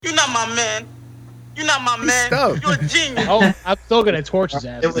You're not my man. You're not my man. You're a genius. Oh, I'm still gonna torch his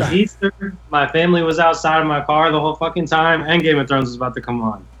ass. It was Easter. My family was outside of my car the whole fucking time, and Game of Thrones was about to come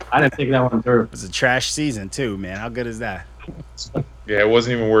on. I didn't think that one through. It was a trash season too, man. How good is that? Yeah, it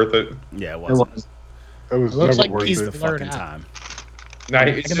wasn't even worth it. Yeah, it It wasn't. was. It was Looks never like worth he's it. the blurred Fucking out. time. No,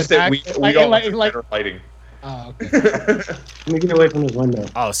 it's in just the that back, we like- all like- have like- better lighting. Oh, okay. Let me get away from this window.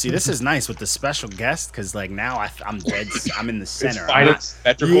 Oh, see, this is nice with the special guest because, like, now I'm dead. I'm in the It's center. fine. I'm It's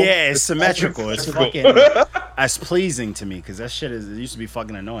symmetrical. yeah, it's symmetrical. It's symmetrical. fucking. That's pleasing to me because that shit it used to be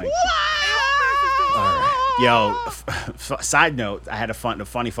fucking annoying. All right. Yo, side note, I had a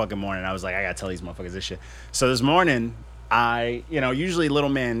funny fucking morning. I was like, I gotta tell these motherfuckers this shit. So this morning, usually little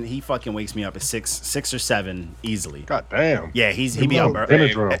man, he fucking wakes me up at 6 or 7 easily. God damn. Yeah, he be up,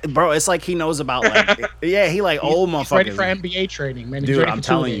 bro. It's like he knows about like, yeah, he like old He's motherfuckers. ready for NBA training, man. He's Dude, ready I'm for 2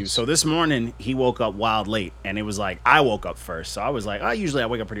 telling you. days. So this morning he woke up wild late, and it was like I woke up first. So I was like, usually I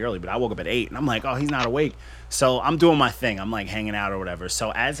wake up pretty early, but I woke up at 8, and I'm like, oh, he's not awake. So I'm doing my thing. I'm like hanging out or whatever.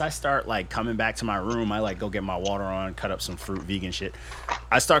 So as I start like coming back to my room, I like go get my water on, cut up some fruit, vegan shit.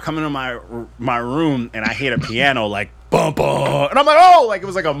 I start coming to my room, and I hear the piano like bum bum, and I'm like, oh, like it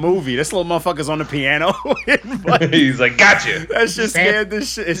was like a movie. This little motherfucker's on the piano. He's like, gotcha. That shit scared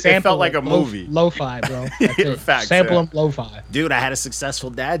this shit. It felt like a movie. Lo-fi, bro. That's it. Facts, Sample yeah. him lo-fi. Dude, I had a successful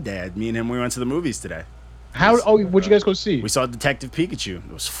dad. Me and him, we went to the movies today. What'd you guys go see? We saw Detective Pikachu.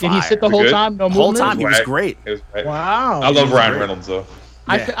 It was fire. Did he sit the whole Good? time? No The whole movement? time he was Right. great. It was right. Wow. I love Ryan great. Reynolds though.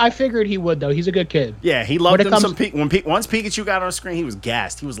 I figured he would, though. He's a good kid. Yeah, he loved When it him comes- some once Pikachu got on the screen, he was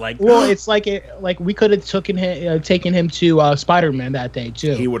gassed. He was like, Well, it's like we could have taken him to Spider-Man that day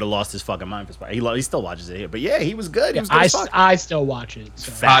too. he would have lost his fucking mind for Spider. He still watches it here, but yeah, he was good. He was good as fuck. I still watch it.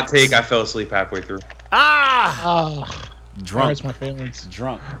 So. Hot take: I fell asleep halfway through. Ah, drunk, Hurts my feelings.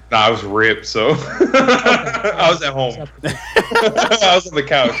 drunk. Nah, I was ripped, so I was at home. I was on the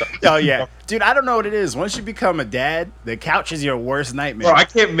couch. Oh yeah, dude. I don't know what it is. Once you become a dad, the couch is your worst nightmare. Bro, I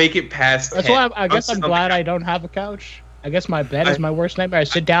can't make it past. That's 10. why I guess I'm sitting on glad the I don't have a couch. I guess my bed is my worst nightmare. I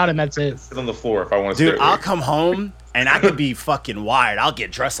sit down and that's it. sit on the floor if I want to. Dude, I'll come home and I could be fucking wired. I'll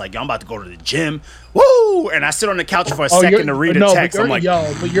get dressed like I'm about to go to the gym. Woo! And I sit on the couch for a second to read a text. I'm like,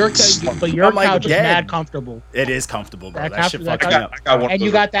 but your I'm like couch is dead. mad comfortable. it is comfortable, bro. That That shit couch- fucks that me up. I got one. And of you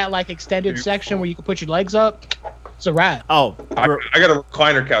those. got that like extended section where you can put your legs up. It's a wrap. Oh, bro. I got a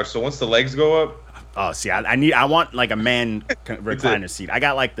recliner couch, so once the legs go up, Oh, see, I want like a man recliner seat. I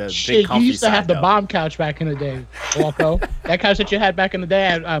got like the big Shit, you comfy used to have side, the though. bomb couch back in the day, Walco. That couch that you had back in the day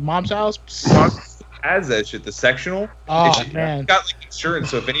at mom's house. has that shit. The sectional. Oh It's man, got like insurance,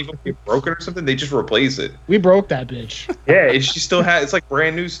 so if any of them get broken or something, they just replace it. we broke that bitch. Yeah, she still has. It's like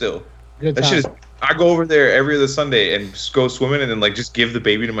brand new still. Good That time. shit is. I go over there every other Sunday and just go swimming, and then like just give the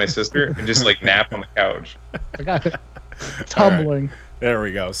baby to my sister and just like nap on the couch. I got it. Tumbling. There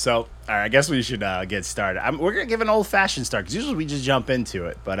we go. So, all right, I guess we should get started. We're gonna give an old-fashioned start because usually we just jump into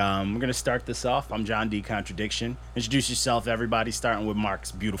it. But we're gonna start this off. I'm John D. Contradiction. Introduce yourself, everybody. Starting with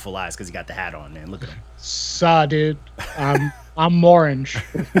Mark's beautiful eyes because he got the hat on, man. Look at him. Saw, dude. I'm orange.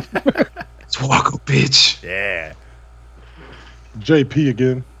 It's Walko, bitch. Yeah. JP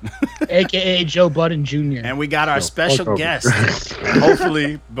again. AKA Joe Budden Jr. And we got our Yo, special fuck guest. And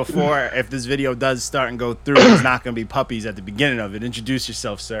hopefully, if this video does start and go through, it's not gonna be puppies at the beginning of it. Introduce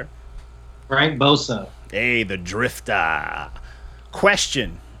yourself, sir. Frank Bosa. Hey, the Drifter.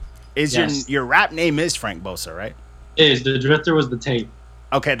 Question: Is Yes. your rap name is Frank Bosa, right? Is the Drifter was the tape.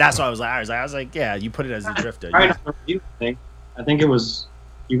 Okay, that's what I was like. I was like, yeah, you put it as the Drifter. Right. I think it was.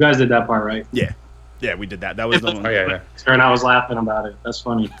 You guys did that part, right? Yeah, we did that. That was the one. Oh yeah, yeah. And I was laughing about it. That's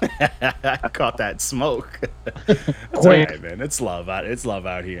funny. I caught that smoke. It's Quick. okay, man. It's love out. It's love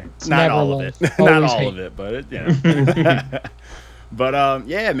out here. It's Not never all love. of it. It's Not always all hate. of it, but it, but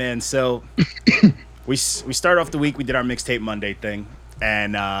yeah, man. So we start off the week. We did our mixtape Monday thing,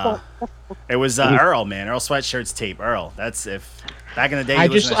 and it was Earl, man. Earl Sweatshirt's tape. Earl. That's if back in the day. I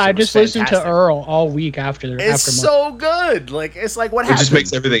you just listened to that shit, it was listened to fantastic. Earl all week after It's so good. Like it's like what It happened. just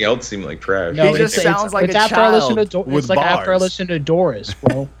makes everything else seem like trash. He just sounds like it's a after I listen to child it's with like after I bars. listen to Doris,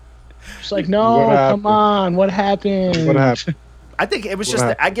 bro. It's like no, What come happened? on, what happened? What happened? I think it was What just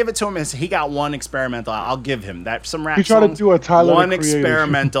happened? I give it to him as he got one experimental. I'll give him that. Some rap He tried to songs, do a Tyler, one the Creator.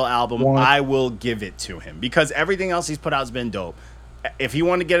 experimental album. One. I will give it to him because everything else he's put out has been dope. If he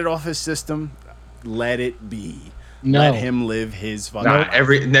wanted to get it off his system, let it be. No. Let him live his fucking Nah, life.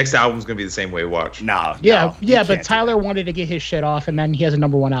 every next album's gonna be the same way. Watch. No, Yeah, no, yeah, you but can't do Tyler wanted to get his shit off, and then he has a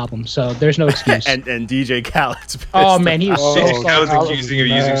 #1 album, so there's no excuse. that. and DJ Khaled's pissed. Oh man, he was Oh, so I was salty. accusing of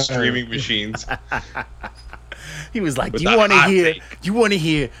using man. streaming machines. He was like, With "Do you the want to hot hear? take. You want to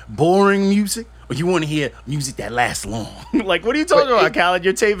hear boring music, you want to hear music that lasts long. Like, what are you talking about, Khaled?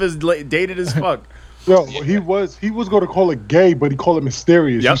 Your tape is dated as fuck. Yo, he was going to call it gay, but he called it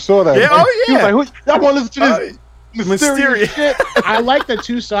mysterious. Yep. You saw that? Yeah, right? oh, He was like, y'all want to listen to this mysterious shit? I like the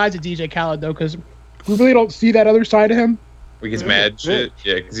two sides of DJ Khaled though, because we really don't see that other side of him. We gets mad shit.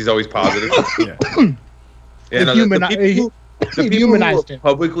 Yeah, because he's always positive. Yeah. Yeah, no, the people who humanized are him.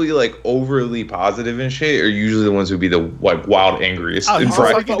 publicly like overly positive and shit are usually the ones who be the like wild angriest. Oh, in he's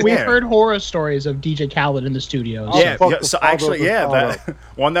private. fucking- We've Yeah. heard horror stories of DJ Khaled in the studios. Yeah, fuck yeah, the so father actually, of the yeah, father. that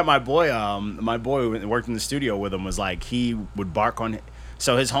one that my boy who worked in the studio with him was like, he would bark on.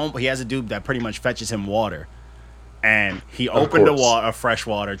 So he has a dude that pretty much fetches him water, and he opened a fresh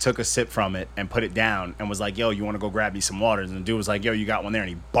water, took a sip from it, and put it down, and was like, "Yo, you want to go grab me some water?" And the dude was like, "Yo, you got one there?" And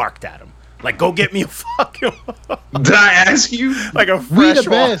he barked at him, like, "Go get me a fucking Did I ask you? like a We fresh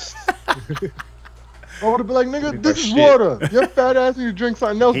the water." best. I would have been like, nigga, this is shit. water. Your fat ass need to drink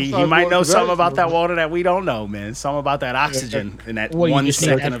something else. He besides might water, know 'cause something that's about that water. water that we don't know, man. Something about that oxygen in that Well, you one just need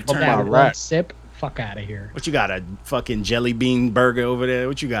second that of from time. that My one rat. sip. Fuck out of here. What you got? A fucking jelly bean burger over there?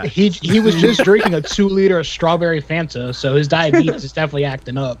 What you got? He was just drinking a 2-liter of strawberry Fanta, so his diabetes is definitely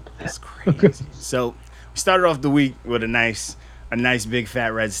acting up. That's crazy. So we started off the week with a nice big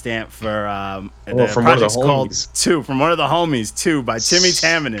fat red stamp for the from one of the project's called homies. Two, from one of the homies, Two by Timmy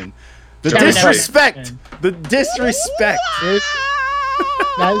Tamminen. The Timmy disrespect. Tamminen. The disrespect. This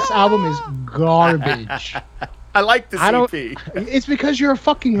album is garbage. I like this I don't- EP. It's because you're a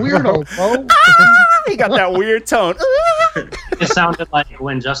fucking weirdo, bro. He got that weird tone. It sounded like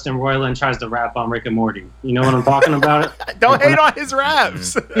when Justin Roiland tries to rap on Rick and Morty. You know what I'm talking about? Don't hate on his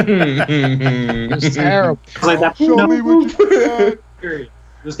raps. It's terrible. It's like that. Show me what you got. Period.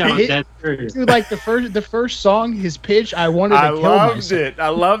 This guy was It- dead serious. Dude, like the first song, his pitch, I wanted to I kill loved myself. it. I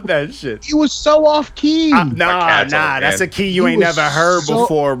love that shit. He was so off key. Nah, cat's on, that's man. a key you He ain't was never heard so-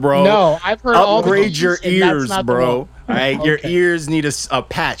 before, bro. No, I've heard all the Upgrade keys, your and that's ears, not the bro. one. All right, your Okay. ears need a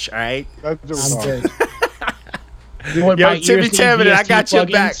patch. All right. That's just I'm wrong. good. Boy, Yo, my Timmy ears need Tamminen, I VST got your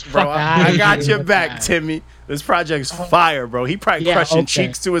plugins. back, bro. Fuck I outta got here your with back, that. Timmy. This project's fire, bro. He probably Yeah, crushing okay.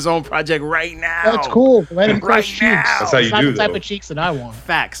 cheeks to his own project right now. That's cool. Let him crush Right cheeks. now. That's how you It's not do, the type though. of cheeks that I want.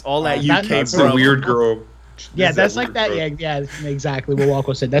 Facts. All that That- UK, That's bro. the weird girl. Yeah, that's like that. Yeah, yeah, exactly what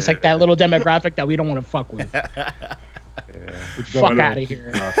Walko said. That's like that little demographic that we don't want to fuck with. Fuck out of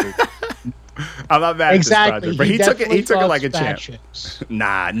here. I'm not mad Exactly. at this project, but he took it. He definitely took it like a fucks fat champ. chicks.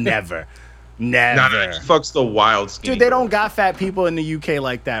 Nah, never, Nah, never. he fucks the wild skinny. Dude, they girl. don't got fat people in the UK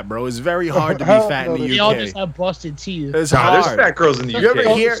like that, bro. It's very hard to be fat in the They all UK. just have busted teeth. It's Nah, there's hard. fat girls in the You ever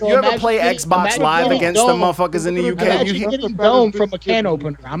UK. hear? So you ever imagine play getting- Xbox imagine Live getting against the dome. motherfuckers in the UK? Imagine You hear? getting dome from a can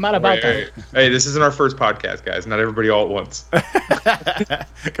opener. I'm not about Hey, hey, this isn't our first podcast, guys. Not everybody all at once.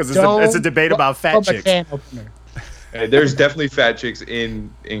 Because it's Dome a debate about fat from a chicks. can opener. Hey, there's definitely fat chicks in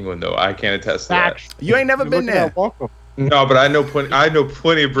England, though. I can attest to that. Facts. You ain't never been there. No, but I know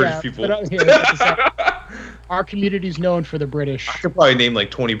plenty of British Yeah, people. but, yeah, our community's known for the British. I could probably name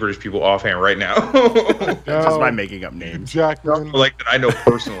like 20 British people offhand right now. Just by making up names. Jackman. Like that I know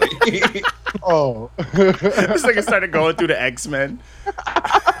personally. Oh. This nigga started going through the X-Men.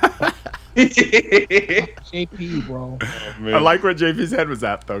 JP, bro. I like where JP's head was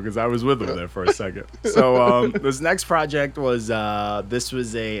at though, because I was with him there for a second. So this next project was this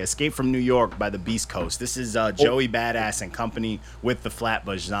was a Escape from New York by the Beast Coast. This is Joey Badass and company with the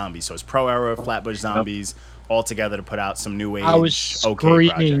Flatbush Zombies. So it's pro era Flatbush Zombies all together to put out some new age I was okay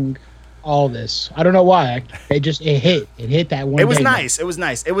screaming project. all this. I don't know why. It hit that one. It was day. nice. It was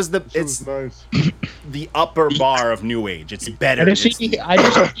nice. It was it's nice. the upper bar of new age. It's better. I just It's- need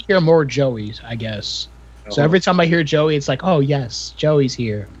to hear more Joey's, I guess. So every time I hear Joey, it's like, oh yes, Joey's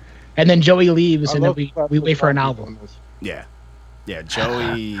here, and then Joey leaves, and then we wait for an album. Yeah,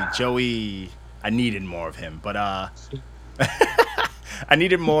 Joey. I needed more of him, but I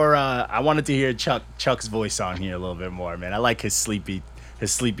needed more. I wanted to hear Chuck's voice on here a little bit more, man. I like his sleepy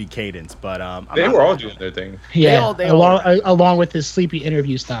cadence, but They were all doing their thing. Yeah, they along with his sleepy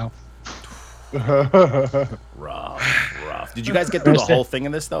interview style. rough. Did you guys get through the whole thing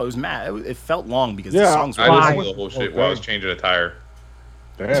of this though? It was mad. It felt long because the Yeah, songs were. I listened Why? to the whole shit while I was changing a tire.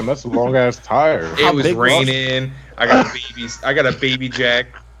 Damn, that's a long ass tire. It was big was it? raining. I got a baby jack.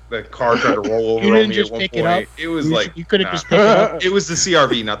 The car tried to roll over You on didn't me just at one pick it point. up? It was like You could have nah. just picked it up. It was the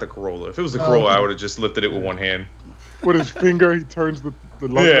CRV, not the Corolla. If it was the Corolla, I would have just lifted it with one hand. With his finger, he turns the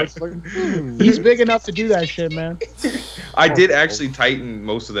lug Yeah. nuts like, He's big enough to do that shit, man. I did actually tighten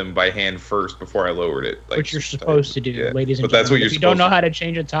most of them by hand first before I lowered it. Like, What you're supposed to do, yeah. ladies and But that's what gentlemen. you're If you don't know supposed how to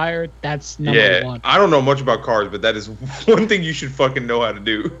change a tire, that's number Yeah, one. I don't know much about cars, but that is one thing you should fucking know how to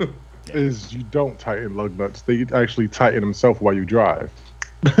do. is you don't tighten lug nuts. They actually tighten themselves while you drive.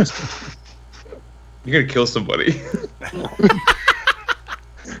 You're gonna kill somebody.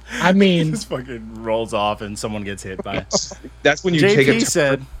 I mean, Just fucking rolls off and someone gets hit by it. That's when you take a JP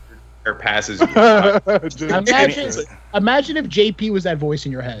said, or passes you. imagine if JP was that voice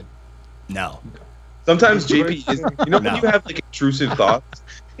in your head. no. Sometimes JP is, you know, when you have like intrusive thoughts.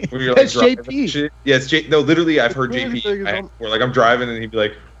 When you're like That's driving JP. and shit? Yeah, it's No, literally, I've heard JP. Where like I'm driving and he'd be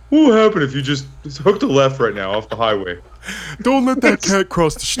like, "What would happen if you just hook the left right now off the highway?" Don't let that cat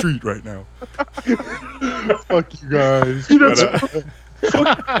cross the street right now. Fuck you guys.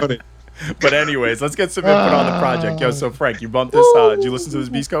 But anyways, let's get some input on the project. Yo, so Frank, you bumped this. Did you listen to this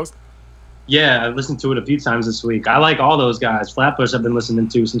Beast Coast? Yeah, I've listened to it a few times this week. I like all those guys. Flatbush I've been listening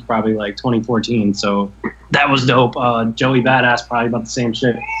to since probably like 2014, so that was dope. Joey Badass probably about the same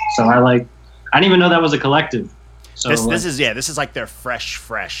shit. So I didn't even know that was a collective. So This is like their fresh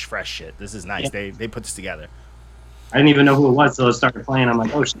shit. This is nice. Yeah. They put this together. I didn't even know who it was until it started playing. I'm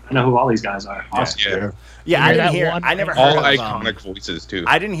like, oh shit, I know who all these guys are. Awesome. Yeah, I never all heard of iconic voices too.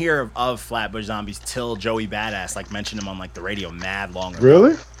 I didn't hear of Flatbush Zombies till Joey Badass like mentioned him on like the radio mad long ago.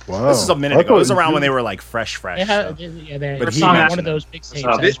 Really? Wow. This is a minute ago. It was around when they were like fresh. They So. they're But he one mentioned of those big tapes.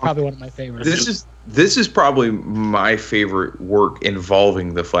 So It's probably one of my favorites. This is probably my favorite work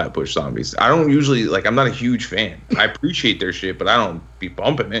involving the Flatbush Zombies. I don't usually I'm not a huge fan. I appreciate their shit, but I don't be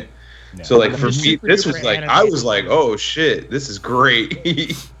bumping it. Yeah. So like for me, Super this duper was like I animated. was like, oh shit, this is great.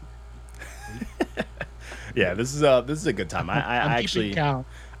 Yeah, this is a good time. I I'm keeping count.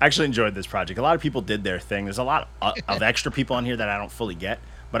 actually enjoyed this project. A lot of people did their thing. There's a lot of extra people on here that I don't fully get,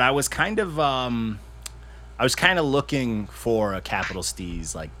 but I was kind of looking for a Capital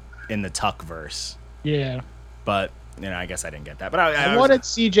Steez like in the Tuck verse, Yeah. but I guess I didn't get that. But I wanted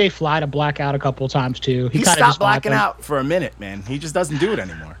CJ Fly to black out a couple of times too. he kinda stopped just blacking blacked out for a minute, man. He just doesn't do it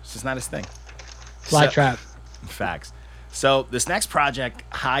anymore. It's just not his thing. Fly So- trap. Facts. So this next project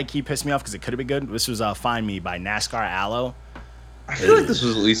high key pissed me off because it could have been good. This was "Find Me" by NASCAR Aloe. I feel like this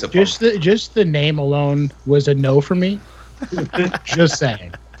was at least a Just the name alone was a no for me. Just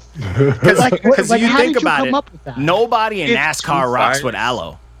saying. Because you how think did you about come it, up with that? nobody in It's NASCAR two rocks fires. with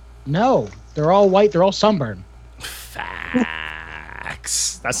Aloe. No, they're all white. They're all sunburned.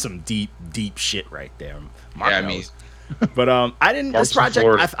 Facts. That's some deep shit right there. Mark Yeah, I knows. But I didn't. Mark's This from project,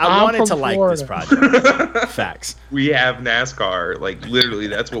 Florida. I I'm wanted from to like this Florida. project. Facts. We have NASCAR. Like literally,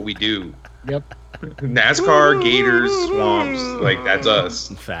 that's what we do. Yep. NASCAR, gators, swamps. Like that's us.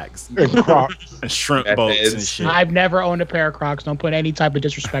 Facts. And Crocs. And shrimp That boats and is- shit. I've never owned a pair of Crocs. Don't put any type of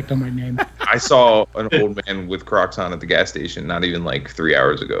disrespect on my name. I saw an old man with Crocs on at the gas station not even like 3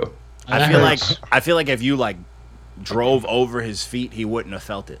 hours ago. I feel like if you like drove over his feet, he wouldn't have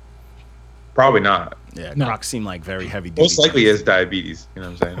felt it. Probably not. Yeah, No. Crocs seem like very heavy duty. Most likely he has diabetes. You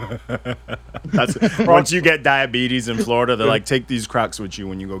know what I'm saying? That's once you get diabetes in Florida, they're like, take these Crocs with you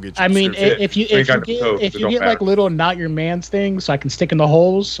when you go get your I mean, prescription. if you Drink on the get stove, if it you don't get like matter. little not your man's things, so I can stick in the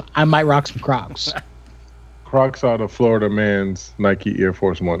holes, I might rock some Crocs. Crocs are the Florida man's Nike Air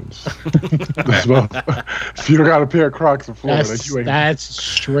Force Ones. That's about, if you don't got a pair of Crocs in Florida, you ain't. That's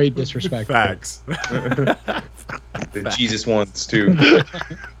straight disrespect. Facts. The Jesus ones too.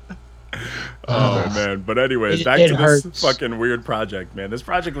 Oh man, but anyways, It- back it to hurts. this fucking weird project, man. This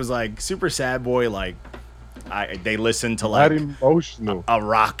project was like super sad boy. Like, they listened to Not like emotional. a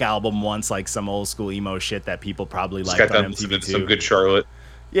rock album once, like some old school emo shit that people probably Just liked got on done listening MTV to some too. good Charlotte.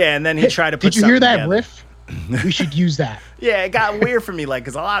 Yeah, and then he tried to put. Did you hear something that together. riff? We should use that. Yeah, it got weird for me, like,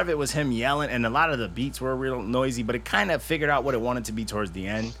 because a lot of it was him yelling, and a lot of the beats were real noisy. But it kind of figured out what it wanted to be towards the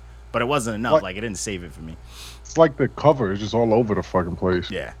end, but it wasn't enough. What? Like, it didn't save it for me. It's like the cover is just all over the fucking place.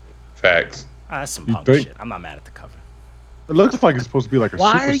 Yeah, Facts. that's some You punk think? shit. I'm not mad at the cover. It looks like it's supposed to be like a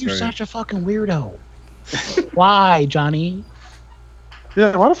Why Super are you Saiyan. such a fucking weirdo? Why, Johnny?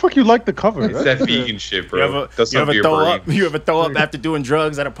 Yeah, why the fuck you like the cover? It's that vegan shit, You bro. ever, Does you something ever to your throw up? brain. You ever throw up after doing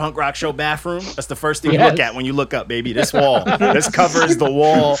drugs at a punk rock show bathroom? That's the first thing you Yes. look at when you look up, baby. This wall. This cover is the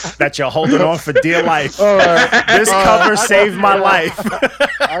wall that you're holding on for dear life. All right. This cover saved my life.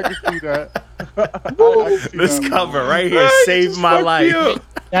 I can see that. I can see This that. cover right here Ah, you saved just my fucked me life. up.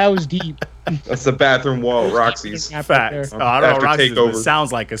 That was deep. That's the bathroom wall at Roxy's. Facts. Oh, I don't know After Roxy's, but it takeover.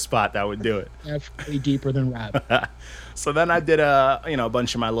 sounds like a spot that would do it. Definitely deeper than rap. So then I did a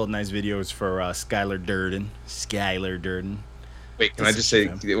bunch of my little nice videos for Skylar Durden. Skylar Durden. Wait, can I just say,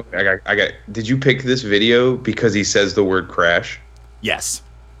 I got. Did you pick this video because he says the word crash? Yes.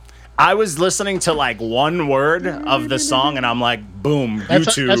 I was listening to like one word of the song and I'm like, boom,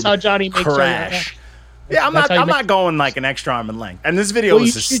 YouTube. That's how Johnny makes crash. Yeah, I'm That's not how you make- going like an extra arm and length. And this video Well,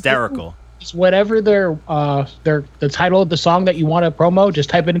 was you should do- hysterical. Is whatever the title of the song that you want to promo, just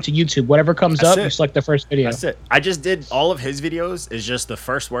type it into YouTube. Whatever comes That's up, it. you select the first video. That's it. I just did all of his videos is just the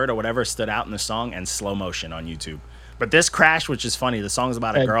first word or whatever stood out in the song and slow motion on YouTube. But this crash, which is funny, the song's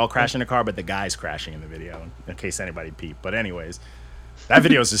about a girl crashing a car, but the guy's crashing in the video, in case anybody peeped. But anyways, that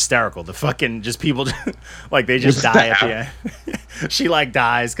video is hysterical. The fucking just people like they just die at the end. She like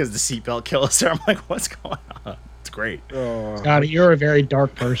dies because the seatbelt kills her. I'm like, what's going on? It's great. Scotty, you're a very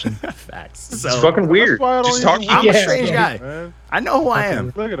dark person. Facts. So It's fucking weird. Just talk. I'm a strange Yeah. guy. Man. I know who I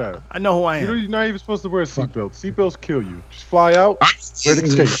am. Look at that. I know who I You're am. not even supposed to wear a seatbelt. Seatbelts kill you. Just fly out.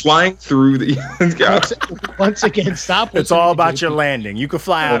 Flying through the. Once again, stop. It's all about your landing. You could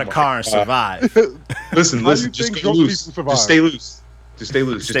fly out a car and survive. Listen, How do you just think go drunk loose. people survive? Just stay loose. Just stay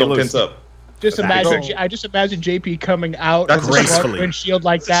loose. Just Stay don't loose. tense up. Just imagine. I just imagine JP coming out That's of the front gracefully. windshield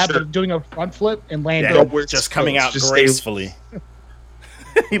like that, Sure. but doing a front flip and landing. Yeah, wear just coming out just stay- gracefully.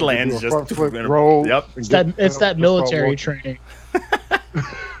 He lands Do a front just flip, roll, Yep. and It's get that, it's up that and military start training.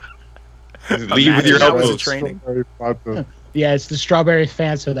 Lead with your Imagine hours of elbows. training. walking. Yeah, it's the strawberry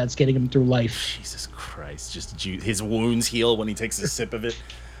Fanta that's getting him through life. Jesus Christ! Just his wounds heal when he takes a sip of it.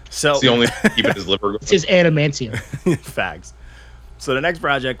 So It's the only thing keeping his liver going. It's his adamantium. facts. So the next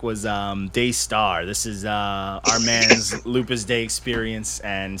project was Daystar. This is our man's Lupus Day Experience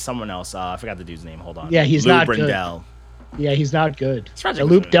and someone else. I forgot the dude's name. Hold on. Yeah, he's Lou not good. Brindell. Yeah, he's not good. This project The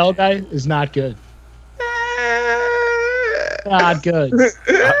was Loop really Dell guy is not good. Not good.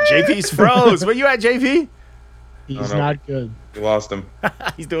 JP's froze. Where you at, JP? He's Oh, no. not good. We lost him.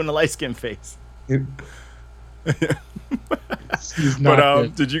 He's doing the light skin face. He's not But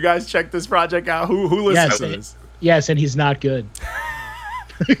good. did you guys check this project out? Who listens Yes, to this? Yes, and he's not good.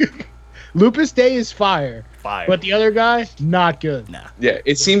 Lupus Day is fire, Fire. but the other guy, not good. Nah. Yeah,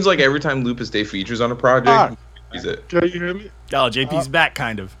 it seems like every time Lupus Day features on a project, he's it. Can you hear me? Oh, JP's back,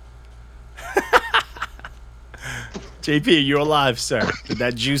 kind of. JP, you're alive, sir. Did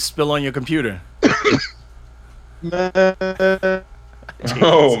that juice spill on your computer? Man.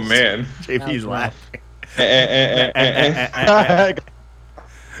 Oh man. JP's That was laughing.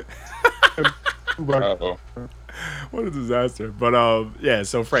 Uh-oh. What a disaster. But yeah,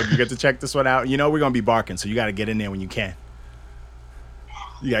 so Frank, you get to check this one out. You know we're gonna be barking, so you gotta get in there when you can.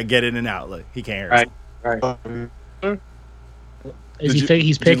 You gotta get in and out. Look, he can't hear us. Right.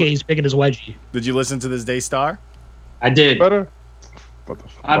 He's picking his wedgie. Did you listen to this Daystar? I did. Better? What the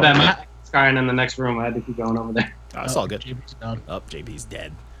fuck? I bet my skying in the next room. I had to keep going over there. Oh, it's all good. JP's done. Oh, JP's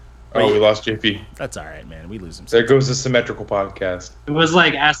dead. Oh, we lost JP. That's all right, man. We lose him. There goes the symmetrical podcast. It was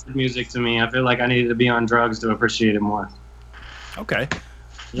like acid music to me. I feel like I needed to be on drugs to appreciate it more. Okay.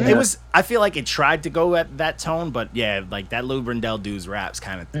 Yeah. It was. I feel like it tried to go at that tone, but yeah, like that Lou Brindell dude's raps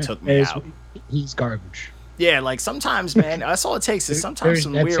kind of took me out. He's garbage. Yeah, like sometimes, man, that's all it takes is sometimes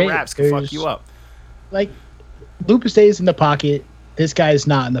some That's weird it. raps can fuck There's- you up. Like, Lupus Day is in the pocket. This guy is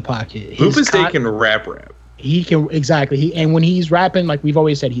not in the pocket. His Lupus Day con- can rap. He can exactly. And when he's rapping, like we've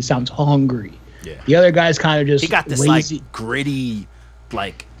always said, he sounds hungry. Yeah. The other guy's kind of just He got this lazy. like gritty,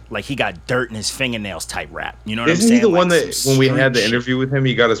 like he got dirt in his fingernails type rap. You know what I'm Isn't saying? he the Like one that some when we street had the shit. interview with him,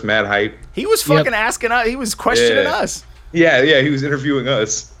 he got us mad hype? He was fucking asking us. He was questioning Yeah. us. Yeah, he was interviewing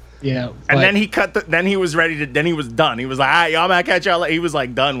us. Yeah. And but- then he cut the. Then he was ready to. Then he was done. He was like, "All right, y'all, I'm gonna catch y'all." He was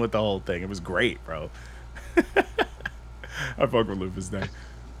like done with the whole thing. It was great, bro. I fuck with Lupus Day.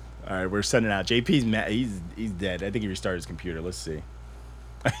 All right, we're sending out. JP's mad. He's dead. I think he restarted his computer. Let's see.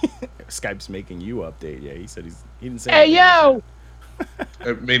 Skype's making you update. Yeah, he said he didn't say. Hey anything. yo!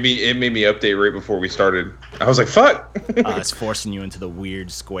 It made me update right before we started. I was like, "Fuck!" It's forcing you into the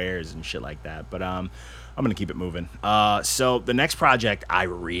weird squares and shit like that. But I'm gonna keep it moving. So the next project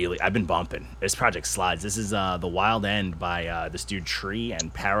I've been bumping. This project slides. This is The Wild End by this dude Tree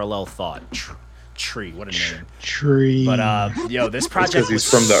and Parallel Thought. Tree, what a name. Tree. But yo, this project 'cause he's was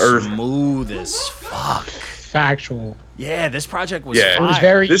from the earth. smooth as fuck. Factual. Yeah, this project was Yeah. It was fire.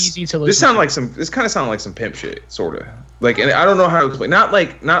 very This easy to listen. this sound like some. This kind of sound like some pimp shit, sort of. Like, and I don't know how to explain. Not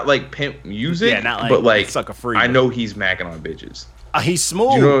like pimp music. Yeah, not like but like Sucker Free. I know he's macking on bitches. He's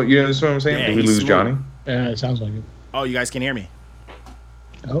smooth. You know what I'm saying? Yeah, Did we he's lose smooth. Johnny? It sounds like it. Oh, you guys can hear me.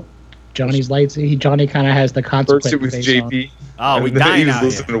 Oh, Johnny's lights. Johnny kind of has the First consequence. it was face JP. Oh, we and then dying he was out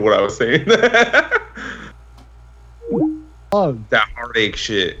listening here. to what I was saying. on. That heartache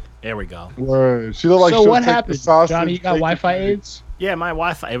shit. There we go. Word. She looked like So she'll what take the happened, sausage, Johnny? You got take it- Wi-Fi aids? Yeah, my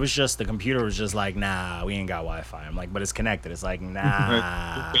Wi-Fi. It was just the computer was just like, nah, we ain't got Wi-Fi. I'm like, but it's connected. It's like,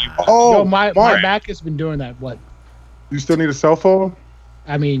 nah. Oh, Yo, my Mark, Mac has been doing that. What? you still need a cell phone?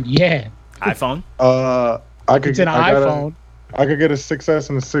 I mean, yeah, iPhone. I could. it's an I got iPhone. I could get a 6S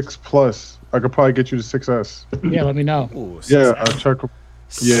and a 6 Plus. I could probably get you the 6S. Yeah, let me know. Ooh, Yeah, 6S. I'll check.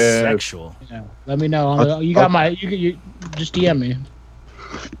 Yeah. Sexual. Yeah, let me know. You got my. You just DM me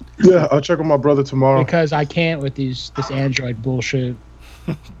Yeah, I'll check with my brother tomorrow. because I can't with this Android bullshit.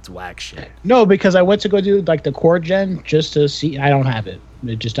 It's whack shit. No, because I went to go do like the core gen just to see. I don't have it.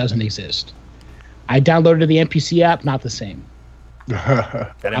 It just doesn't exist. I downloaded the NPC app. Not the same.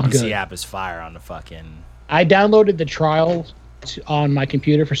 That I'm NPC good. app is fire on the fucking. I downloaded the trial on my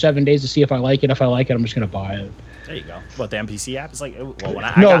computer for 7 days to see if I like it. If I like it, I'm just gonna buy it. There you go. What the NPC app is like? Well, when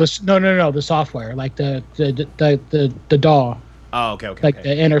No, the software, like the DAW, Oh, okay. like the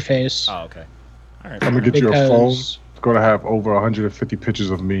interface. Oh, okay. All right. I'm gonna get you a phone. Because- It's gonna have over 150 pictures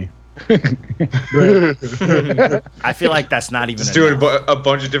of me. I feel like that's not even. Just doing enough. a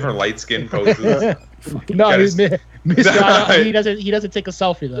bunch of different light skin poses. No, Gotta- Mr. he doesn't take a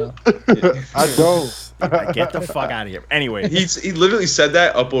selfie though. I don't. Like, get the fuck out of here. Anyway, He literally said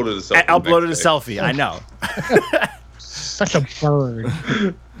that, uploaded a selfie. I uploaded a next day. selfie. I know. Such a bird.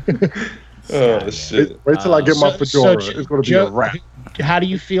 Oh shit! Wait till I get my fedora. So, It's gonna be a wrap. How do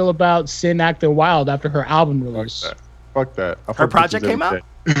you feel about Sin acting wild after her album release? Fuck that. I Her fuck project bitches came every out?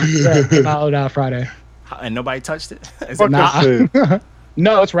 Yeah, it came out Friday. And nobody touched it. Is Fuck it that shit.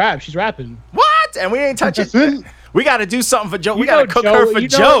 No, it's rap. She's rapping. what? And we ain't touch it. Sin- We got to do something for Joe. We You got to know cook Joe- her for you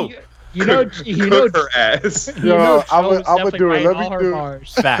know- Joe. You know, Cook her ass. you know Yo, I Joe would- is I would definitely do it. writing Let me all her do-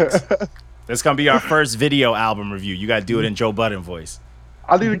 bars. Facts. That's gonna be our first video album review. You gotta do it in Joe Budden voice.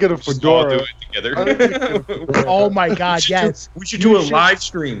 I need to get a Just all do fedora. it together. Oh my God, yes. We should do a live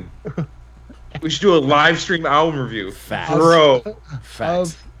stream. We should do a live stream album review. Facts. Bro.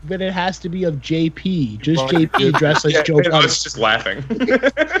 Facts. But it has to be of JP, just JP dressed as Yeah, Joe and I Budden, was just laughing.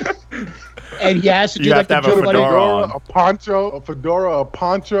 and he has to do You like have the to have Joe a Budden fedora on. A poncho, a fedora, a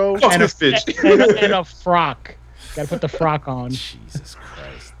poncho. Fuck and a, this bitch. and a frock. Gotta put the frock on. Jesus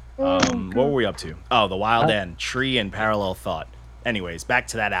Christ. What were we up to? Oh, The Wild End, Tree, and Parallel Thought. Anyways, back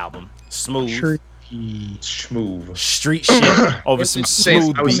to that album. Smooth. Schmoove. Street shit over some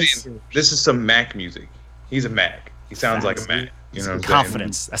smooth I was beats. saying, this is some Mac music. He's a Mac. He sounds like a Mac. You know what I'm saying?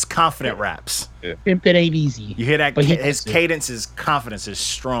 Confidence. That's confident raps. Pimp it ain't easy. You hear that? But he His does it. cadence, his confidence is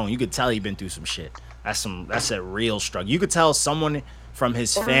strong. You could tell he been through some shit. That's a real struggle. You could tell someone from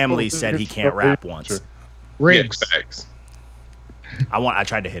his family said he can't rap once. Riggs. Yeah, facts. I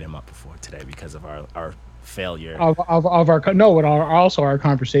tried to hit him up before today because of our failure. Of our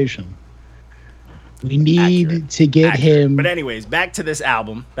conversation. We need Accurate. to get him But anyways, back to this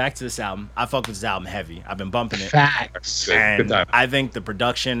album. I fuck with this album heavy. I've been bumping it. facts. Good And time. I think the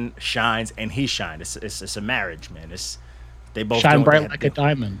production shines, and he shined. It's a marriage, man. They both Shine doing what bright they like have a to do.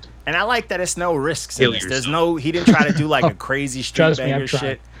 diamond. And I like that it's no risks Kill in this. yourself. He didn't try to do like a crazy street Trust me, banger I've tried.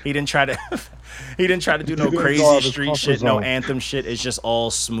 shit. He didn't try to do no He didn't go out crazy of his street comfort shit, no zone. anthem shit. It's just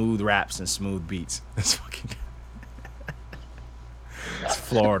all smooth raps and smooth beats. It's fucking It's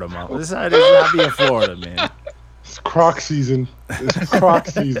Florida, man. This is how I be in Florida, man. It's Croc season. It's Croc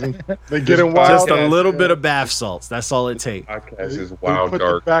season. They getting wild. Just a little bit of bath salts. That's all it takes. Podcast is They wild put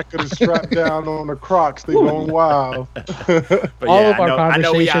dark. the back of the strap down on the Crocs. They going wild. But All yeah, of our I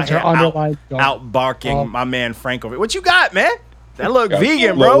know we out conversations here are underlined. out barking my man Frank over. What you got, man? That look Got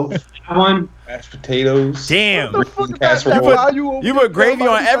vegan, loaf, bro. One. Mashed potatoes. Damn. Green casserole. You put gravy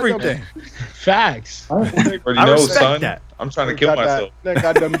on everything. Facts. You already I know, respect son. that. I'm trying to kill myself. They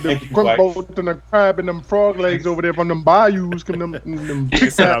got them crump boats and the crab and them frog legs over there from them bayous. Them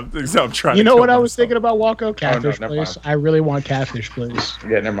I'm trying You to know kill what I was myself. thinking about Walko? Catfish never Place. mind. I really want Catfish Place.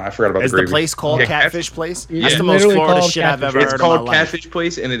 Yeah, never mind. I forgot about Is the the gravy. place called Yeah, Catfish Place? It's That's the most literally Florida called shit I've Catfish. ever It's heard called in my life. Catfish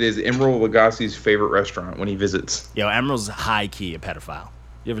Place, and it is Emerald Lagasse's favorite restaurant when he visits. Yo, Emerald's high key a pedophile.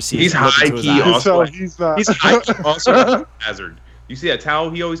 You ever see? He's his look high into his key eyes? also. he's not. He's also a hazard. You see that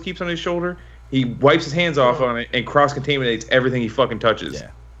towel he always keeps on his shoulder? He wipes his hands off on it and cross-contaminates everything he fucking touches. Yeah,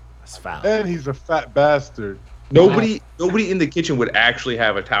 that's foul. And he's a fat bastard. Nobody in the kitchen would actually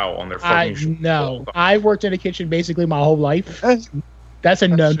have a towel on their fucking shoulder. No. I worked in a kitchen basically my whole life. That's That's a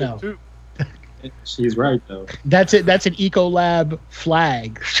shit, no-no. too. She's right though. That's it. That's an Ecolab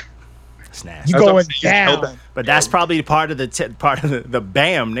flag. It's nasty. You That's what I'm going saying. He's held down. But that's probably part of the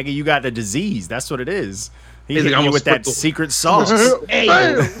bam, nigga. You got the disease. That's what it is. He He's hit like, you I'm with gonna that sprinkle- secret sauce. Hey,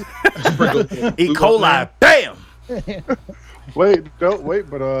 E. coli, bam. Wait,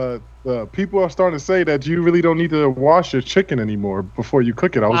 but the people are starting to say that you really don't need to wash your chicken anymore before you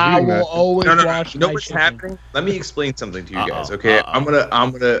cook it. I was I reading will that. always No. wash You know my what's chicken. happening? Let me explain something to you guys, Uh-oh, okay?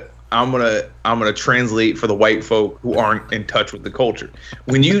 uh-oh. I'm gonna translate for the white folk who aren't in touch with the culture.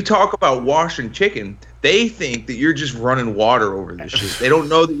 When you talk about washing chicken, they think that you're just running water over this shit. They don't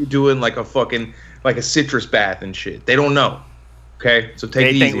know that you're doing like a citrus bath and shit. They don't know. Okay, so take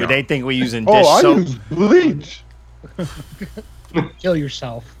it easy. They think we're using dish Oh, I soap. use bleach. Kill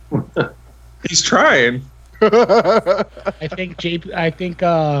yourself. He's trying. I think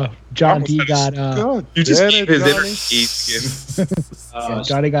John D got You just Janet, keep his Johnny. inner skin.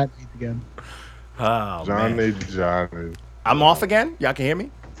 Johnny got AIDS again. Oh, man. Johnny. I'm off again? Y'all can hear me?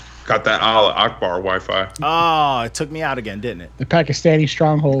 Got that Allah Akbar Wi-Fi. Oh, it took me out again, didn't it? The Pakistani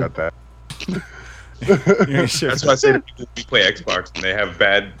stronghold. Got that. That's why I say to people who play Xbox and they have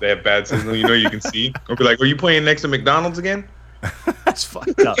bad signal. You can see. Or be like, "Are you playing next to McDonald's again?" That's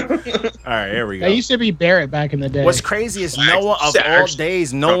fucked up. All right, here we go. That used to be Barrett back in the day. What's crazy is no one of all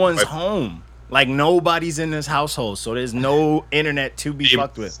days, no one's home. Like nobody's in this household, so there's no internet to be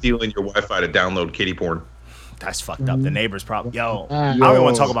fucked with. Stealing your Wi-Fi to download kitty porn. That's fucked up. The neighbors probably. Yo, I don't even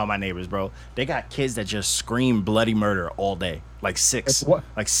want to talk about my neighbors, bro. They got kids that just scream bloody murder all day, like six.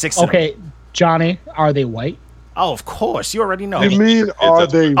 Okay, Johnny, are they white? Oh, of course. You already know. You mean are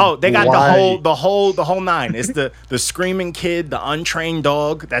they? Oh, they got white? the whole nine. It's the screaming kid, the untrained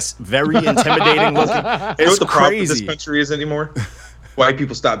dog. That's very intimidating looking. You know It's what the problem with this crazy. country is anymore? White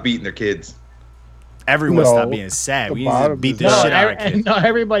people stop beating their kids. Everyone No, stop being sad. the We need to bottom beat is the not. shit out of kids. No,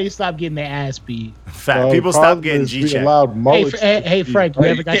 everybody stopped getting their ass beat. Fact. People stop getting G G-check. Hey, Frank, you Hey,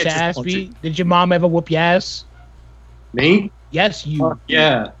 ever you got can't your just ass punch beat? Did your mom ever whoop your ass? Me? Yes, you.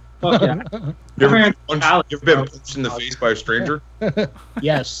 Yeah. Fuck yeah. You ever, Never been had- punched, you ever been punched in the face by a stranger?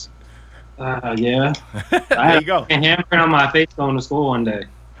 Yes. Yeah. There you go. A hammer on my face going to school one day.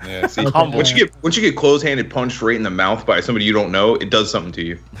 Yeah. See, Humble. once you get close-handed punched right in the mouth by somebody you don't know, it does something to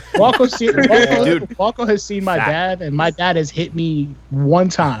you. Dude. Walko has seen my Fact. dad, and my dad has hit me one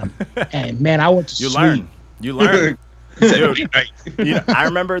time. And man, I went to You sleep. learn. You learn. Dude. Right. I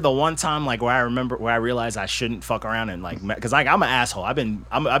remember the one time like where I realized I shouldn't fuck around and like because like I'm an asshole. I've been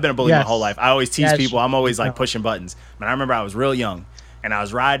a bully my Yes. whole life. I always tease Yes. people. I'm always like No. pushing buttons. But I remember I was real young and I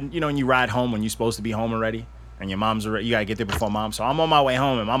was riding. You know when you ride home when you're supposed to be home already and your mom's already, you gotta get there before mom. So I'm on my way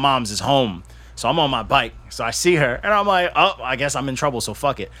home and my mom's is home. So I'm on my bike. So I see her and I'm like, oh, I guess I'm in trouble. So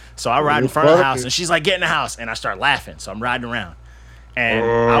fuck it. So I ride in front of the house and she's like, get in the house. And I start laughing. So I'm riding around. And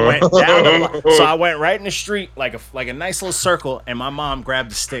I went down the block. So I went right in the street like a nice little circle and my mom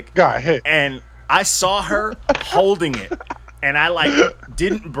grabbed the stick Got hit. and I saw her holding it and I like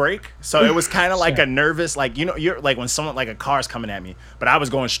didn't break. So it was kind of like a nervous, like, you know, you're like when someone like a car's coming at me, but I was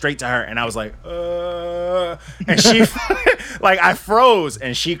going straight to her and I was like, and she like I froze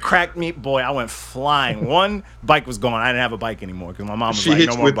and she cracked me. Boy, I went flying. One bike was gone. I didn't have a bike anymore because my mom was She like, hit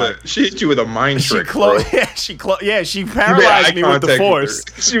no you more with bike. she hit you with a mind She trick. bro. she paralyzed me with the force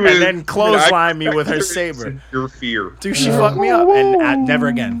She and then clotheslined me with her saber. Your fear. Dude, she fucked me up, and never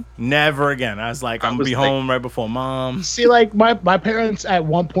again. I was like, I'm gonna be home right before mom. See, like my parents at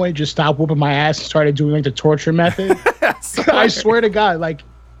one point just stopped whooping my ass and started doing like the torture method. I swear to God, like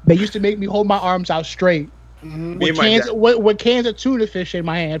they used to make me hold my arms out straight Me and my dad. with cans of tuna fish in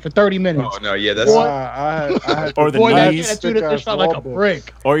my hand for 30 minutes. Oh no, yeah, that's I had Or the Boy, that knees. can of tuna fish felt like a Thick-ass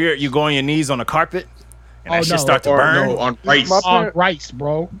brick. Or you go on your knees on the carpet, and that Oh, shit no. start to or burn. no, on rice. My On parent- rice,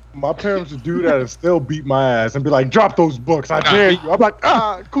 bro. My parents would do that and still beat my ass and be like, drop those books. I dare you. I'm like,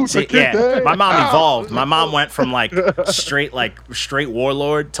 Kuta See, kid. yeah, my mom evolved. My mom went from like straight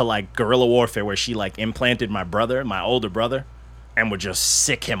warlord to like guerrilla warfare, where she like implanted my older brother, and would just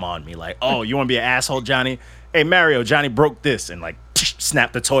sick him on me. Like, oh, you want to be an asshole, Johnny? Hey, Mario, Johnny broke this, and like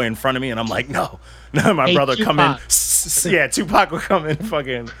snap the toy in front of me, and I'm like, no, my Hey, brother come in. Tupac. Yeah, Tupac would come in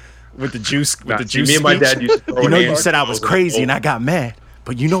fucking with the juice. With the juice. Me and my speech. dad used to throw You know, you hands said I when was in the crazy, and bowl. I got mad.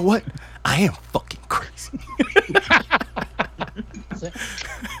 But you know what? I am fucking crazy.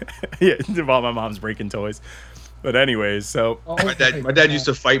 Yeah, while my mom's breaking toys. But anyways, so Oh, My dad used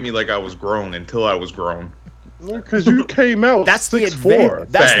to fight me like I was grown until I was grown. Because you came out. that's the 6'4". advantage.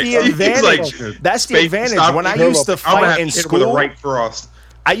 That's the Facts. He's advantage. like, That's the Space, advantage. stop When I me. used to I'm gonna have fight in to hit him with a school, right frost.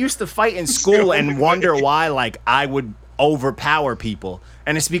 I used to fight in school and wonder why, like, I would overpower people.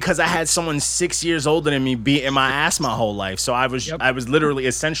 And it's because I had someone 6 years older than me beating my ass my whole life. So I was literally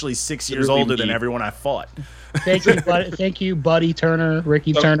essentially 6 years Literally older than me. everyone I fought. Thank you, Buddy Turner,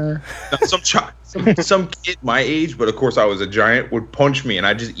 Ricky Turner. Now, some kid my age, but of course I was a giant, would punch me and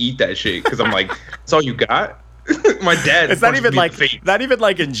I just eat that shit because I'm like, that's all you got. My dad. It's not punched even me like in the face. not even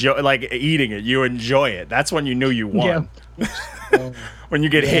like eating it. You enjoy it. That's when you knew you won. When you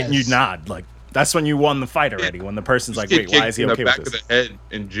get hit and you Yes. nod, like that's when you won the fight already. When the person's like, Kid wait, why kicked is he me in okay the back with of this? the head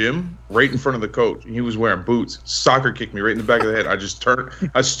in gym, right in front of the coach, and he was wearing boots. Soccer kicked me right in the back of the head.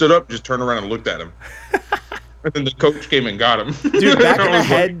 I stood up, just turned around and looked at him. And then the coach came and got him. Dude, back in I the was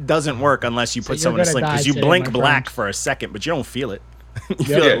head doesn't work unless you So put you're someone to gonna sleep die because you today, blink my black friend. for a second, but you don't feel it. You Yeah.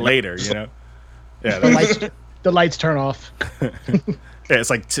 feel it Yeah. later, you know. Yeah, The lights turn off. yeah, it's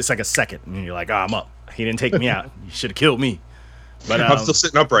like a second, and you're like, oh, I'm up. He didn't take me out. You should have killed me. But I'm still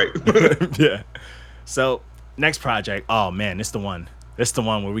sitting upright. yeah. So next project. Oh man, this the one. This the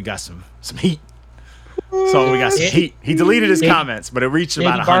one where we got some heat. So we got some heat. He deleted his comments, but it reached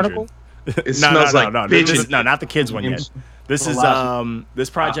about 100. It smells like bitches. No, not the kids one yet. This is this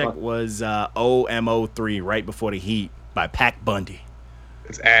project was OMO3 right before the heat by Pac Bundy.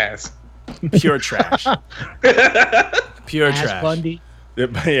 It's ass. Pure trash. Pure Ass trash. Bundy.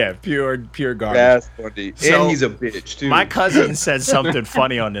 Yeah, pure garbage. Ass Bundy. So, and he's a bitch too. My cousin said something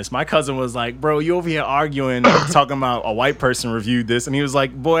funny on this. My cousin was like, "Bro, you over here arguing, talking about a white person reviewed this," and he was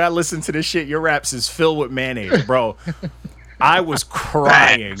like, "Boy, I listened to this shit. Your raps is filled with mayonnaise, bro." I was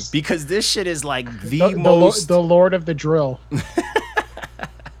crying because this shit is like the Lord of the Drill.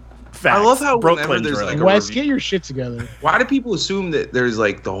 Facts. I love how Brooklyn whenever there's drill. like a Wes, review, get your shit together. why do people assume that there's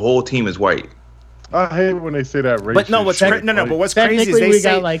like the whole team is white? I hate when they say that racist. But no, what's shit. but what's crazy is Technically, they we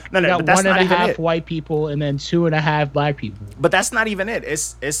say got like no, we got but that's one and not a even half it. white people and then 2.5 black people. But that's not even it.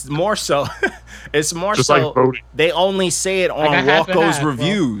 It's more so. It's more Just so. like voting. They only say it on Like a half and Walko's half, bro.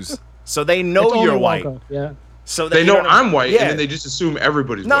 reviews, so they It's know only you're white. Walko, yeah. So They you know what I mean? I'm white, Yeah. and then they just assume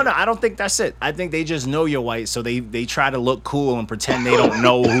everybody's No, white. no, I don't think that's it. I think they just know you're white, so they try to look cool and pretend they don't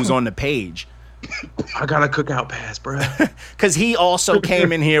know who's on the page. I got a cookout pass, bro. Because he also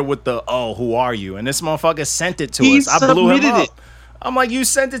came in here with the, "Oh, who are you?" And this motherfucker sent it to He us. I blew him submitted up. it. I'm like, you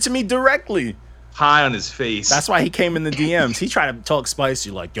sent it to me directly. High on his face. That's why he came in the DMs. He tried to talk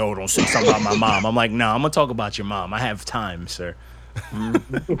spicy, like, "Yo, don't say something about my mom." I'm like, "No, I'm gonna talk about your mom. I have time, sir."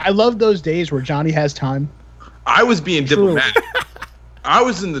 I love those days where Johnny has time. I was being True. diplomatic. I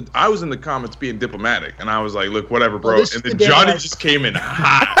was in the comments being diplomatic, and I was like, "Look, whatever, bro." this And is then the day Johnny I- just came in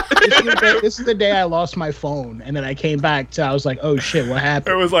hot. This is the day I lost my phone, and then I came back to. I was like, "Oh shit, what It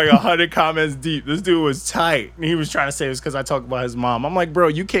happened?" was like 100 comments deep. This dude was tight. And he was trying to say it was because I talked about his mom. I'm like, bro,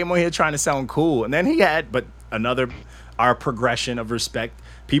 you came on here trying to sound cool. And then he had, but our progression of respect.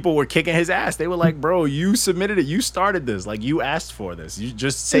 People were kicking his ass. They were like, bro, you submitted it. You started this. Like, you asked for this. You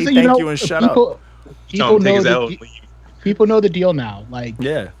just say Listen, thank you and shut up. Tell People him to take know his L the, and leave. people know the deal now. Like,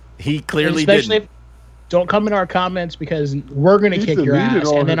 Yeah. He clearly especially didn't. if, don't come in our comments because we're gonna He kick your deleted ass,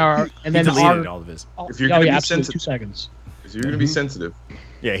 all and then his- and He then deleted all of his. If you're gonna be absolutely, sensitive. 2 seconds. So you're gonna be sensitive.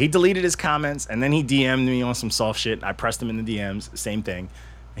 Yeah, he deleted his comments and then he DM'd me on some soft shit. I pressed him in the DMs. Same thing.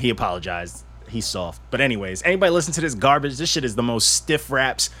 He apologized. He's soft. But anyways, anybody listen to this garbage? This shit is the most stiff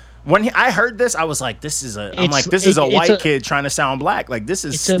raps. When I heard this, I was like, "This is a." I'm like, "This is a white kid trying to sound black. Like this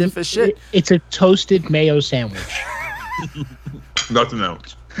is stiff as shit." It's a toasted mayo sandwich. Nothing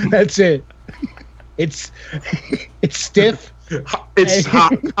else. That's it. It's stiff. It's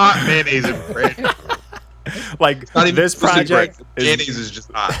hot mayonnaise and bread. Like Not even this toasted project bread. is Mayonnaise is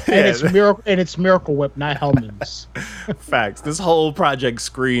just hot. And it's Miracle Whip, not Hellman's. facts. This whole project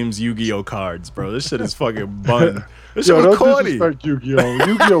screams Yu-Gi-Oh cards, bro. This shit is fucking bun. This shit Yo, was don't corny. disrespect Yu-Gi-Oh.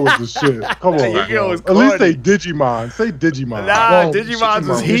 Yu-Gi-Oh was the shit. Come on, Yu-Gi-Oh bro. was At least say corny. Digimon. Say Digimon. Nah, Whoa, Digimon's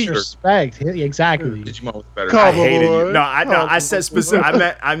was Digimon heat. was Respect. Exactly. Digimon was better. Come I on. hated you. boy. No, I Come said on.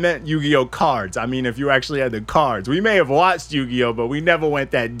 specific. I meant Yu-Gi-Oh cards. I mean, if you actually had the cards, we may have watched Yu-Gi-Oh, but we never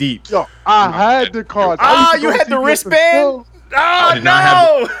went that deep. Yo, I had the cards. Ah, I used to you go had the CVS wristband? and Oh did not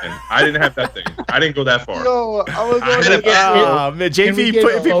have no! that thing. I didn't have that thing. I didn't go that far. Yo, I was I going had to a- Oh man, Can we JP get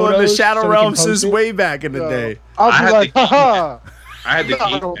putting people in the photos shadow so we can realm post since it? way back in the day. I'll I be had like, the- haha. I had the Not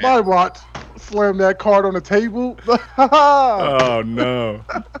geek. on man. my watch. Slam that card on the table. Oh no!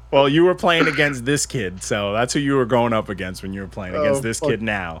 Well, you were playing against this kid, so that's who you were going up against when you were playing against Oh, this fuck. kid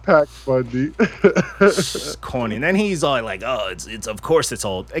now. Pack Bundy. It's corny. And then he's all like, "Oh, it's of course it's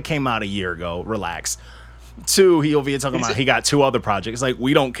old. It came out a year ago. Relax." Two, he over here talking about he got 2 other projects. Like,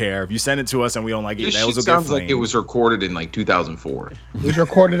 we don't care if you send it to us and we don't like it. This That shit was a sounds good like it was recorded in like 2004 It was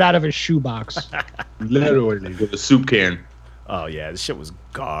recorded out of his shoebox. Literally. with a soup can. Oh yeah, this shit was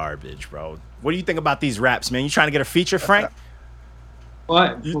garbage, bro. What do you think about these raps, man? You trying to get a feature, Frank?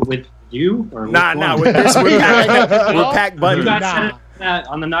 What with you or with Nah, one? with this, with Pac Bundy. You guys Nah. said that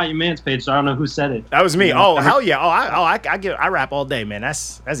on the Not Your Man's page, so I don't know who said it. That was me. Oh hell yeah. I rap all day, man.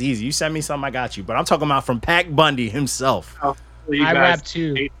 That's easy. You send me something, I got you. But I'm talking about from Pac Bundy himself. Oh, you I guys rap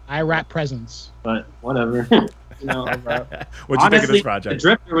too. hate, I rap presents. but whatever. You know, What'd you honestly, think of this the project?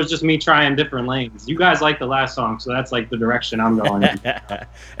 Drifter was just me trying different lanes. You guys like the last song, so that's like the direction I'm going in.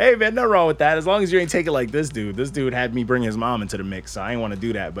 Hey man, nothing wrong with that. As long as you ain't take it like this dude. This dude had me bring his mom into the mix, so I ain't want to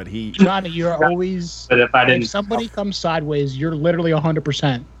do that. But he, Johnny, you're always. But if I didn't, If somebody comes sideways, you're literally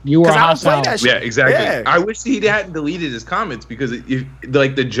 100%. You are because I don't play hostile. that shit. Yeah, exactly. Yeah. I wish he hadn't deleted his comments because if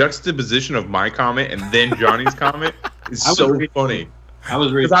like the juxtaposition of my comment and then Johnny's comment is I was so reading- funny. I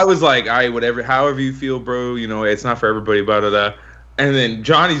was reading. Because I was like, "I whatever, however you feel, bro. You know, it's not for everybody." Blah blah blah. And then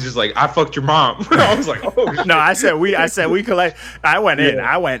Johnny's just like, I fucked your mom. I was like, oh shit. No, I said we collect. I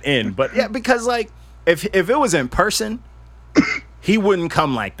went in, but yeah, because like if it was in person, he wouldn't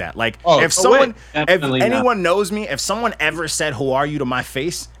come like that. Like if anyone knows me, if someone ever said "Who are you?" to my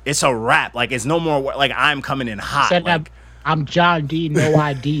face, it's a wrap. Like it's no more like I'm coming in hot. Said like, I'm John D. No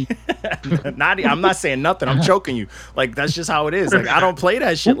ID. I'm not saying nothing. I'm choking you. Like that's just how it is. Like I don't play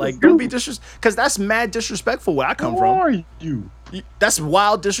that shit. Like don't be because that's mad disrespectful where I come from. Who are you? That's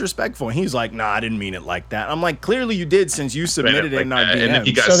wild disrespectful. And he's like, nah, I didn't mean it like that. I'm like, clearly you did since you submitted it in our DM. And then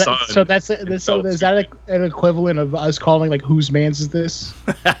he got so is that an equivalent of us calling like whose man's is this?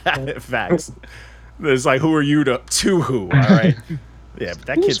 Facts. It's like who are you to who? All right. Yeah, but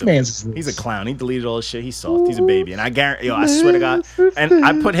that kid's he's a clown. He deleted all his shit. He's soft. He's a baby. And I guarantee, I swear to God, and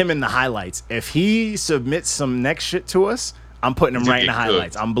I put him in the highlights. If he submits some next shit to us, I'm putting him right in the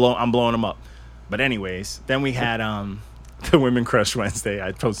highlights. I'm blowing him up. But anyways, then we had the Women Crush Wednesday.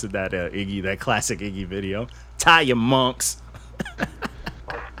 I posted that that classic Iggy video. Tie your monks.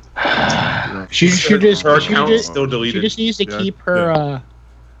 She just needs to keep her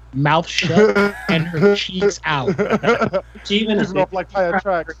mouth shut and her cheeks out. She even has not like tire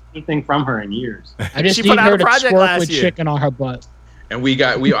tracks. Anything from her in years. I just need her to squirt with chicken on her butt. And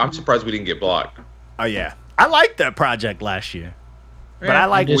I'm surprised we didn't get blocked. Oh yeah, I liked that project last year, but I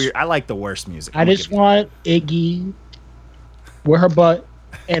like the worst music. I just want Iggy with her butt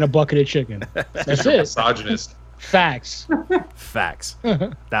and a bucket of chicken. That's it. Misogynist. Facts.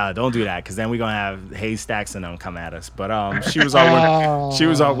 Nah, don't do that because then we're gonna have Haystacks and them come at us. But she was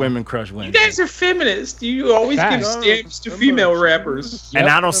our Women Crush Wednesday. You guys are feminists. You always give stamps to female rappers. And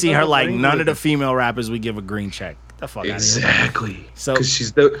I don't see her like none of the female rappers we give a green check. The fuck exactly. Out of here. So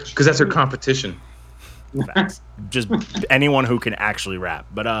because that's her competition. Facts. Just anyone who can actually rap.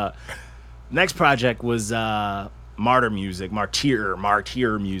 But next project was Martyr music by Jamel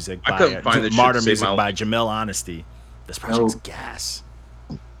Honesty. This project's gas.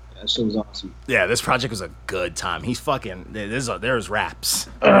 That shit was awesome. Yeah, this project was a good time. He's fucking. There's raps.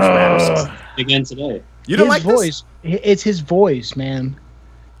 Raps again today. You don't like voice? It's his voice, man.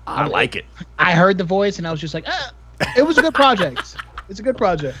 I like it. I heard the voice and I was just like, it was a good project. It's a good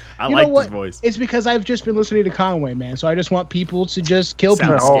project. I like his voice. It's because I've just been listening to Conway, man. So I just want people to just kill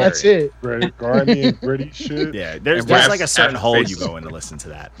people. That's it. Right, grimy and gritty shit. Yeah, there's like a certain hole you go in to listen to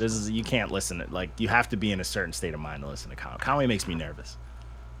that. You can't listen to like you have to be in a certain state of mind to listen to Conway. Conway makes me nervous.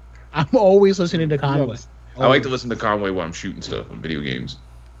 I'm always listening to Conway. I like to listen to Conway while I'm shooting stuff in video games.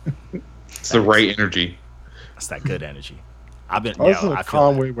 It's the right energy. It's that good energy. I listen to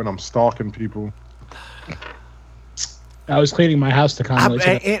Conway when I'm stalking people. I was cleaning my house to Conway.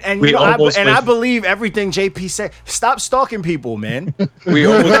 I believe everything JP said. Stop stalking people, man. We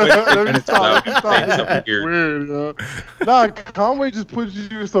almost went weird. Nah, Conway just puts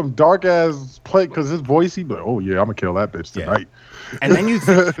you in some dark ass play because his voice. He be like, oh yeah, I'm gonna kill that bitch tonight. Yeah. And then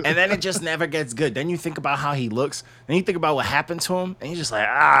and then it just never gets good. Then you think about how he looks. Then you think about what happened to him, and you're just like,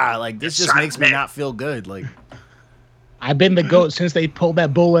 like this just makes me not feel good. Like I've been the GOAT since they pulled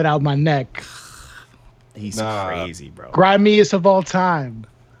that bullet out of my neck. He's crazy, bro. Grimiest of all time.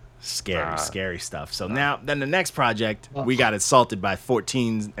 Scary stuff. So then the next project, we got assaulted by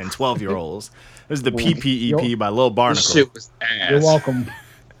 14 and 12-year-olds. This is the PPEP by Lil Barnacle. This shit was ass. You're welcome.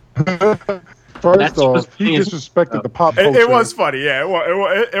 First off, he disrespected the pop culture. It was funny, yeah.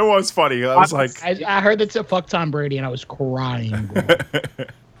 It was funny. I was like, I heard that to fuck Tom Brady, and I was crying, bro.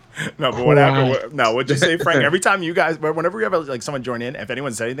 No, but what happened? No, what'd you say, Frank? Every time you guys, whenever you have like someone join in, if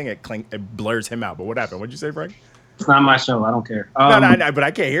anyone says anything, it blurs him out. But what happened? What'd you say, Frank? It's not my show. I don't care. No, but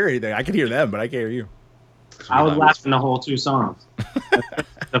I can't hear anything. I can hear them, but I can't hear you. I was laughing the whole 2 songs.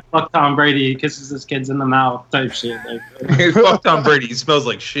 The fuck Tom Brady kisses his kids in the mouth type shit. Like, fuck Tom Brady. He smells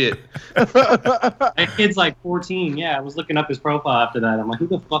like shit. That kid's like 14. Yeah, I was looking up his profile after that. I'm like, who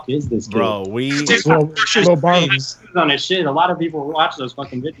the fuck is this kid? Bro, on his shit. A lot of people watch those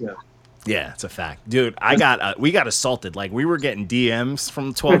fucking videos. Yeah, it's a fact, dude. We got assaulted. Like we were getting DMs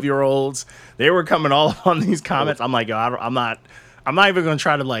from 12-year-olds. They were coming all up on these comments. I'm like, yo, I'm not even gonna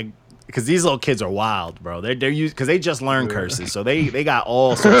try to like. Because these little kids are wild, bro. They're used because they just learn curses, so they got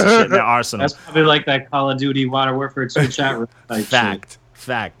all sorts of shit in their arsenal. That's probably like that Call of Duty Modern Warfare 2 chat room type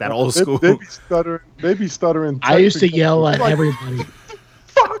fact. That old school. They be stuttering. I used to yell at everybody.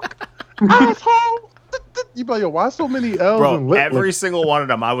 Fuck, asshole. You be like, yo, why so many L's? Bro, every single one of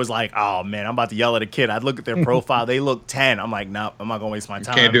them, I was like, oh man, I'm about to yell at a kid. I'd look at their profile. They look 10. I'm like, no, I'm not gonna waste my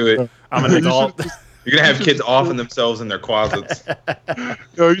time. Can't do it. I'm an adult. You're gonna have kids offing themselves in their closets.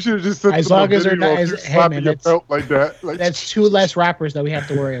 Yo, you should have just sent As them a long as they're video not- of you as- hey, slapping man, your that's- belt like that. Like, That's 2 less rappers that we have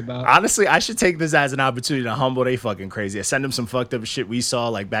to worry about. Honestly, I should take this as an opportunity to humble they fucking crazy. I send them some fucked up shit we saw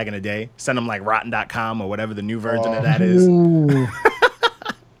like back in the day. Send them like rotten.com or whatever the new version of that is. Ooh.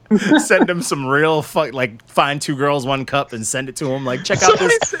 Send them some real like find 2 girls 1 cup and send it to them. Like check out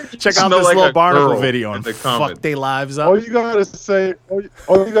Somebody this said you check out smell this like little a Barnacle girl video in and the fuck comment. their lives all up. you gotta say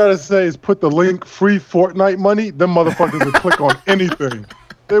is put the link free Fortnite money. Them motherfuckers would click on anything.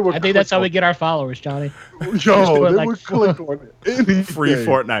 They would. I think that's how we get our followers, Johnny. Just do Yo, it they like- would click on anything. Free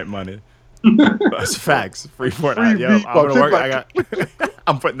Fortnite money. That's facts. Free Fortnite. Free Yo, I'm V-Bucks. gonna work. It's I got.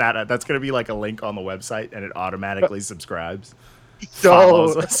 I'm putting that. That's gonna be like a link on the website, and it automatically subscribes. Yo,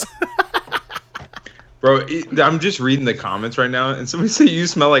 Follows us. Bro, I'm just reading the comments right now, and somebody say you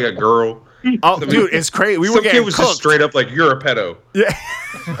smell like a girl. Oh, dude, it's crazy. We were Some kid getting was just cooked. straight up like, "You're a pedo." Yeah.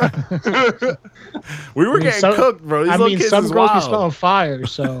 We were getting some- cooked, bro. These I little mean, kids some is girls be wild. smelling fire,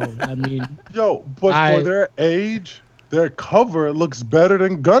 so I mean, yo, but for their age, their cover looks better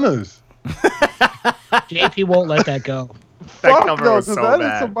than Gunna's. JP won't let that go. That Fuck cover no, was 'cause so that is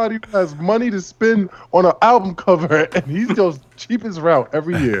bad. somebody who has money to spend on an album cover, and he's just cheapest route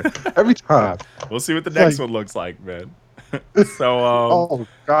every year, every time. We'll see what the It's next like- one looks like, man. So, Oh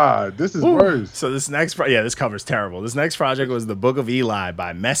God, this is worse. so this next, this cover's terrible. This next project was the Book of Eli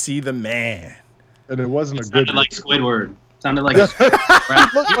by Messi the Man. And it wasn't a Sounded good. like Squidward. Sounded like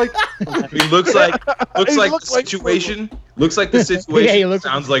Look like He looks like He the looks like situation. Looks like the situation. Yeah, he looks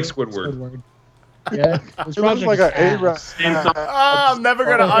sounds like Squidward. Yeah, this it looks project like is an A-Rap. ass. Oh, I'm never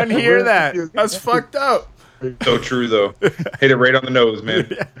gonna unhear that. That's fucked up. So true though. Hit it right on the nose, man.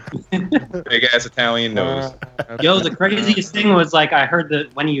 Big ass Italian nose. Yo, the craziest thing was like I heard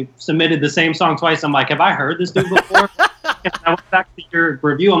that when you submitted the same song twice, I'm like, have I heard this dude before? And I went back to your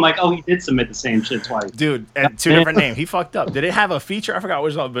review. I'm like, oh, he did submit the same shit twice. Dude, and 2 different names. He fucked up. Did it have a feature? I forgot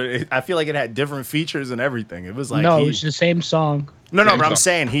which one, but I feel like it had different features and everything. It was like No, he- it was the same song. no, Same but I'm song.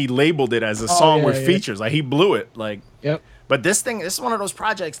 saying he labeled it as a song yeah, with yeah. features. Like he blew it. Like, Yep. but this is one of those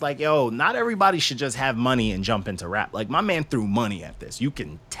projects. Like, yo, not everybody should just have money and jump into rap. Like my man threw money at this. You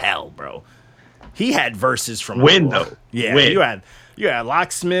can tell, bro. He had verses from Win, though. Yeah, Win. you had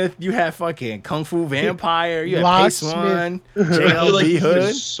Locksmith. You had fucking Kung Fu Vampire. You had Pace Locksmith. One, JLB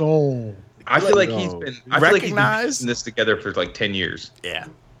Hood. Soul. I feel like Yo. he's been. I feel like he's been Recognize? piecing this together for like 10 years. Yeah,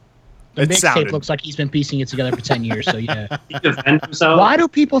 The It mixtape sounded- looks like he's been piecing it together for 10 years. So yeah. He defend himself. Why do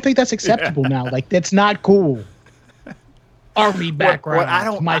people think that's acceptable now? Like that's not cool. Army background. What I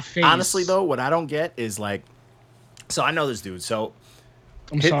don't my face. honestly though, what I don't get is like, so I know this dude. So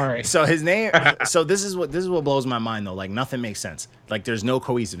I'm sorry. So his name. So this is what blows my mind though. Like nothing makes sense. Like there's no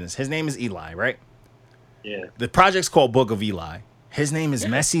cohesiveness. His name is Eli, right? Yeah. The project's called Book of Eli. His name is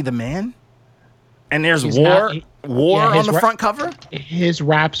Messi the Man. And there's He's war not- war yeah, on his the ra- front cover. His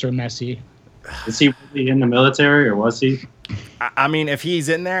raps are messy. Is he really in the military or was he? I mean, if he's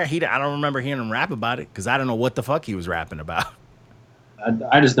in there, I don't remember hearing him rap about it because I don't know what the fuck he was rapping about.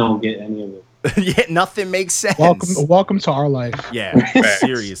 I just don't get any of it. Yeah, nothing makes sense. Welcome to our life. Yeah,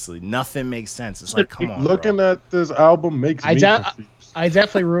 seriously, nothing makes sense. It's like, come on, Looking bro. at this album makes I me de- confused. I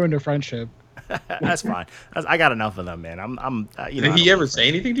definitely ruined a friendship. That's fine. I got enough of them, man. I'm you know. Did I he don't ever think- say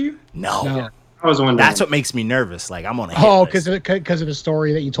anything to you? No. No. I was wondering. That's what makes me nervous. Like I'm on a hit Oh, list. because of the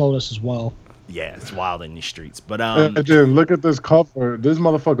story that you told us as well. Yeah, it's wild in these streets. But And then look at this cover. This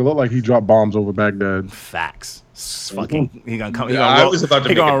motherfucker look like he dropped bombs over Baghdad. facts. It's fucking, he gonna come. He Yeah, gonna I roll, was about to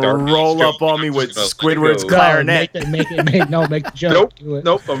he make a gonna dark roll joke. up on me I'm with just gonna let it Squidward's go. clarinet. No, make the joke. Nope. Do it.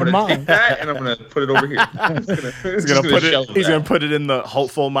 Nope. I'm Come gonna on. take that and I'm gonna put it over here. He's gonna put it. He's gonna put it in the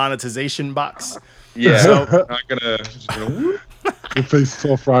hopeful monetization box. Yeah. So- I'm not gonna. Just gonna whoop. The Face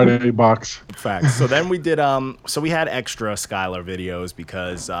Off Friday box. Facts. So then we did. So we had extra Skylar videos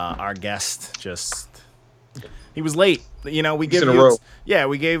because our guest just. He was late. You know, we Weeks give in a you row. yeah,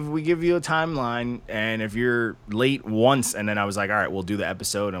 we give you a timeline, and if you're late once, and then I was like, all right, we'll do the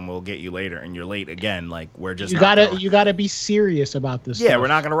episode, and we'll get you later, and you're late again, like we're just You not gotta gonna- be serious about this. yeah, stuff. we're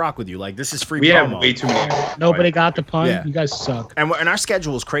not gonna rock with you. Like this is free We have promo. way too many. Nobody got the pun. Yeah. You guys suck. and our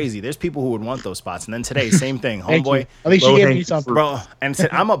schedule is crazy. There's people who would want those spots, and then today, same thing, Thank you. homeboy. At least you low gave me hanging something. Bro, and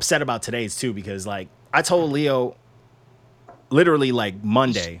I'm upset about today's too because like I told Leo, literally like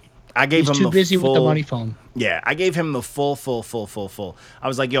Monday, I gave He's him too the busy full, with the money phone. Yeah, I gave him the full. I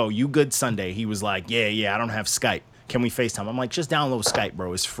was like, yo, you good Sunday? He was like, yeah, I don't have Skype. Can we FaceTime? I'm like, just download Skype,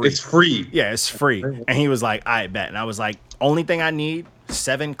 bro. It's free. It's free. Yeah, it's free. And he was like, I bet. And I was like, only thing I need,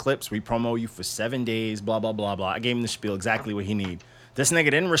 7 clips. We promo you for 7 days, blah, blah, blah, blah. I gave him the spiel, exactly what he need. This nigga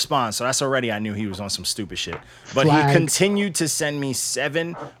didn't respond, so that's already I knew he was on some stupid shit. But Flag. he continued to send me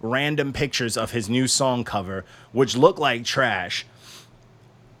 7 random pictures of his new song cover, which look like trash.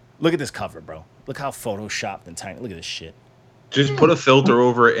 Look at this cover, bro. Look how photoshopped and tiny. Look at this shit. Just put a filter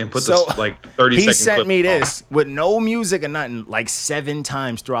over it and put So, this like 30 He second sent clip me on. this with no music or nothing like 7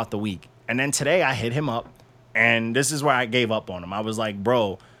 times throughout the week. And then today I hit him up, and this is where I gave up on him. I was like,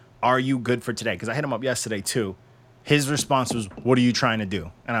 bro, are you good for today? Because I hit him up yesterday too. His response was, what are you trying to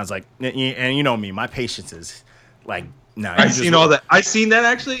do? And I was like, and you know me, my patience is like, nah. I seen all that. I seen that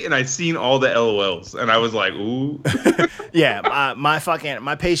actually, and I seen all the LOLs, and I was like, ooh. Yeah,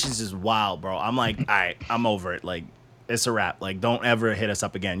 my patience is wild, bro. I'm like, all right, I'm over it. Like, it's a wrap. Like, don't ever hit us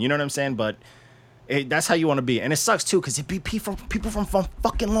up again. You know what I'm saying? But that's how you want to be. And it sucks too, because it be people from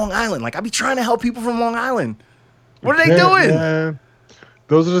fucking Long Island. Like, I be trying to help people from Long Island. What are they doing? Man.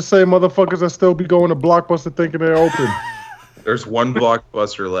 Those are the same motherfuckers that still be going to Blockbuster thinking they're open. There's one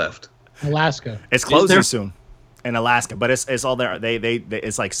Blockbuster left. Alaska. It's closing soon in Alaska, but it's all there. They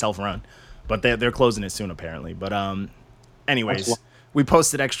it's like self-run, but they're closing it soon apparently. But anyways, we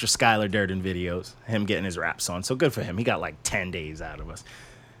posted extra Skylar Durden videos, him getting his raps on. So good for him. He got like 10 days out of us.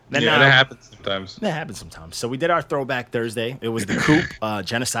 Then, Yeah, that happens sometimes. That happens sometimes. So we did our throwback Thursday. It was the Coop,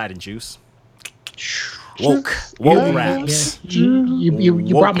 Genocide and Juice. Woke raps. Yeah. You Woke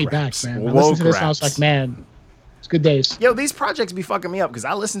brought me raps. back, man. I Woke listened to this and I was raps. like, man, it's good days. Yo, these projects be fucking me up because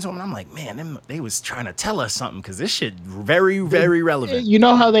I listen to them and I'm like, man, they was trying to tell us something because this shit very, very relevant. You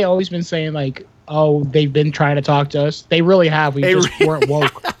know how they always been saying like, oh, they've been trying to talk to us. They really have. We just weren't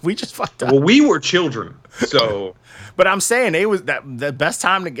woke. We just fucked up. Well, we were children, so But I'm saying they was that the best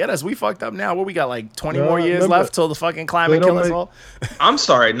time to get us. We fucked up now. What we got like 20 more years remember, left till the fucking climate they kill don't us make- all. I'm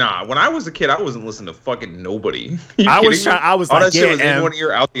sorry. Nah, when I was a kid, I wasn't listening to fucking nobody. You I was kidding me? trying. I was All like, that shit yeah, was in M, one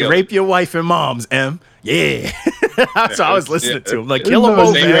ear, out the other. rape your wife and moms, M. Yeah. That's what I was listening to. I'm like, kill them You know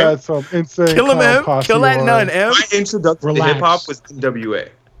both, you man. M. had some insane Kill them, clown M. posse Kill that line. nun, M. My introduction Relax. to hip hop was NWA.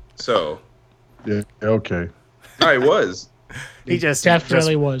 So Yeah, okay. no, it was. He just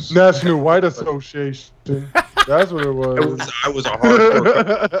Definitely was. National White Association. That's what it was. I was a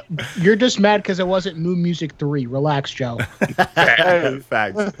hardcore. You're just mad because it wasn't New Music 3. Relax, Joe. fan.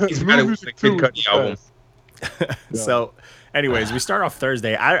 facts. He's mad at the Kid Cudi album. So, anyways, we start off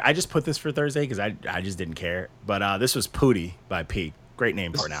Thursday. I just put this for Thursday because I just didn't care. But this was Pootie by P. Great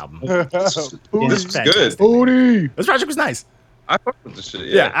name for an album. This was good. Fantastic. Booty. This project was nice. I fucked with this shit.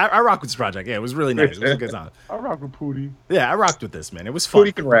 Yeah, Yeah. I rocked with this project. Yeah, it was really nice. It was a good time. I rock with Pootie. Yeah, I rocked with this, man. It was fun.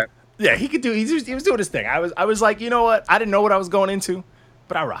 Cudi can rap. Yeah, he could do. He was doing his thing. I was like, you know what? I didn't know what I was going into,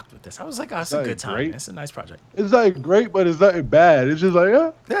 but I rocked with this. I was like, oh, it's a That good is time. great. Man. It's a nice project. It's not great, but it's not bad. It's just like,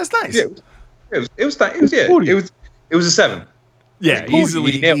 Yeah, it's nice. Yeah, it was yeah. Cudi. It was a 7. Yeah, Cudi.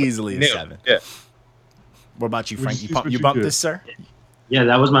 easily He nailed it. a Nailed it. 7. Yeah. What about you, Which Frank? is You, what you you bumped did. this, sir? Yeah,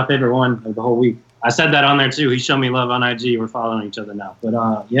 that was my favorite one of the whole week. I said that on there too. He showed me love on IG. We're following each other now. But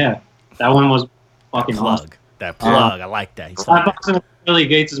yeah, that one was fucking awesome. Plug. That plug. I like that. He's Live boxing with Billy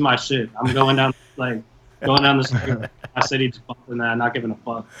Gates is my shit. I'm going down the street, my city, just bumping that, not giving a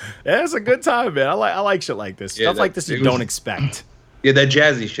fuck. Yeah, it's a good time, man. I like shit like this. Yeah, Stuff like that- this you it was- don't expect. Yeah, that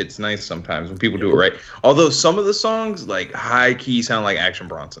jazzy shit's nice sometimes when people do it right. Although some of the songs, like high key, sound like Action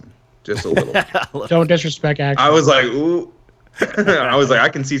Bronson, just a little. Don't disrespect action. I was like, ooh. I was like, I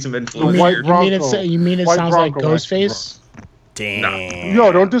can see some influence White here. Bronco. You mean it White sounds like Bronco, Ghostface? Damn.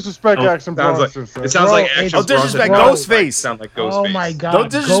 Yo, don't disrespect Oh, Action sounds like- Bronson. son. It sounds Bro, like it's- Action Don't disrespect Bronson. Ghostface. Sound like Ghostface. Oh my god.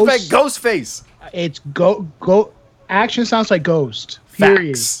 Don't disrespect Ghost- Ghostface. It's go. Action sounds like Ghost.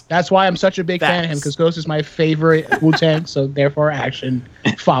 Period. Facts. That's why I'm such a big fan of him Facts. because Ghost is my favorite Wu-Tang. So therefore, Action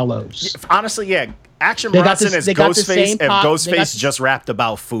follows. Honestly, yeah. Action They got Bronson this- is they got the Ghostface same if pop- they got Ghostface this- just rapped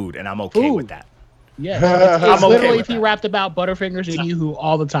about food, and I'm okay Food. with that. Yeah, I'm it's okay literally with if he that. rapped about Butterfingers and Yoo-Hoo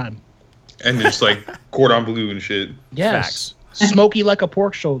all the time. And just like cordon bleu and shit. Yes, smoky like a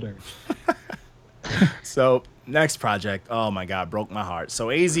pork shoulder. So next project, oh my god, broke my heart. So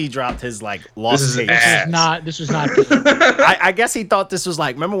AZ dropped his like lost This is tapes. ass. This was not good. I guess he thought this was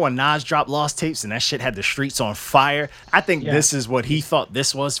like, remember when Nas dropped lost tapes and that shit had the streets on fire? I think Yeah. this is what he thought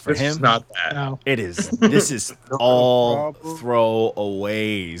this was for This him. is not that. No. It is. This is all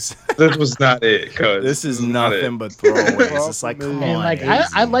throwaways. This was not it. Cause This is not nothing it. but throwaways. It's like, come And on, like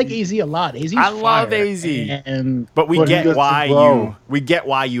AZ. I like AZ a lot. AZ's I love fire. AZ. And But we But he get gets to why grow.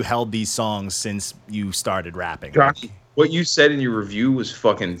 you held these songs since you started rapping. Johnny, what you said in your review was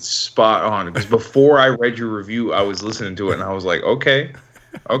fucking spot on. Because before I read your review, I was listening to it and I was like, okay.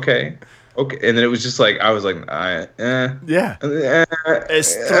 And then it was just like I was like, Yeah.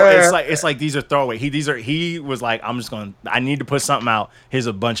 It's like these are throwaway. He was like, I need to put something out. Here's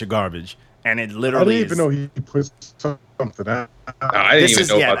a bunch of garbage. and it I literally didn't even know he put something out. I didn't even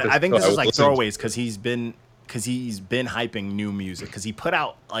know about this. I think this until is like listening. throwaways because he's been hyping new music because he put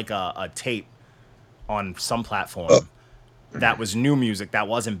out like a tape on some platform that was new music that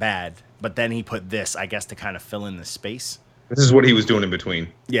wasn't bad, but then he put this, I guess, to kind of fill in the space. This is what he was doing in between.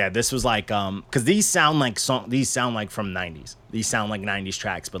 Yeah, this was like because these sound like from 90s. These sound like 90s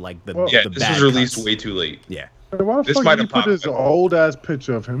tracks, but like the Yeah, the this bad was released cuts. way too late. Yeah. Why the This fuck might did he have put this popped. old ass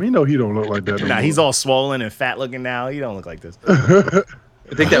picture of him? He know he don't look like that. No Nah, more. he's all swollen and fat looking now. He don't look like this.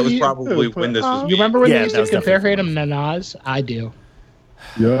 I think that was Yeah, probably but, when this was. You remember when Yeah, they used that to was compare definitely him to Nas? I do.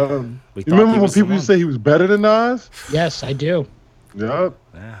 Yeah. We You thought remember he when was the people used to say he was better than Nas? Yes, I do. Yep.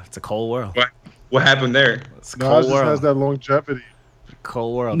 Yeah, it's a cold world. What happened there? It's a Nas cold just has world. that longevity.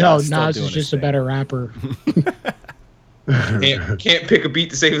 Cold world. No, Nas still Nas doing is his just a thing. better rapper. Can't pick a beat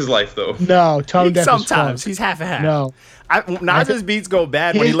to save his life though. No, tone deaf as Sometimes fuck. he's half and half. No. Nas's beats go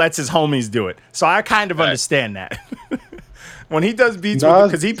bad when he His- lets his homies do it. So I kind of Right. understand that. When he does beats Nas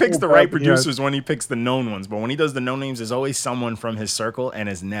because he picks so the right bad when he has- producers when he picks the known ones, but when he does the no names, there's always someone from his circle and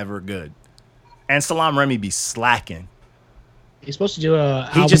it's never good. And Salam Remy be slacking. He's supposed to do a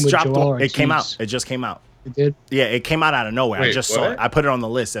He album just with dropped Joel one. It came out. Ortiz. It just came out. It did. Yeah, it came out of nowhere. I Wait, just saw what? it. I put it on the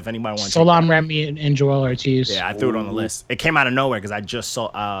list if anybody wants to. Salam Remy and Joel Ortiz. Yeah, I threw it on the list. It came out of nowhere because I just saw.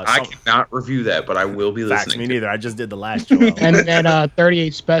 I cannot review that, but I will be Facts, listening. me to it. neither. I just did the last Joel. And then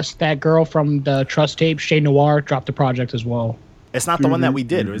 38's best, that girl from the Trust tape, Shay Noir, dropped the project as well. It's not the one that we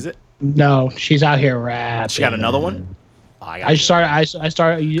did, or is it? No, she's out here rapping. She got another one. Oh, I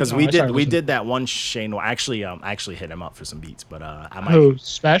started because no, we I did started listening. did that one Shane. Well, actually, I actually hit him up for some beats, but I might. Who?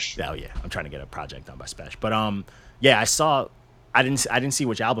 Spesh? Oh yeah, I'm trying to get a project done by Spesh. But yeah, I saw. I didn't see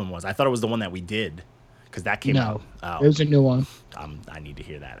which album it was. I thought it was the one that we did, because that came out. No, Oh, it was a new one, I need to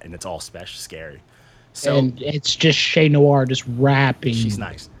hear that, and it's all Spesh, scary. So and it's just Shay Noir just rapping. she's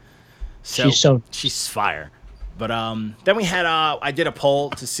nice. She's fire. But then we had I did a poll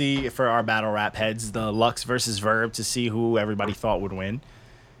to see for our battle rap heads, the Lux versus Verb, to see who everybody thought would win.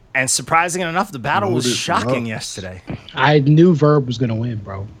 And surprisingly enough, the battle was Loaded shocking Lux. yesterday. I knew Verb was gonna win,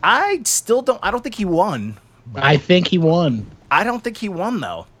 bro. I don't think he won. I think he won. I don't think he won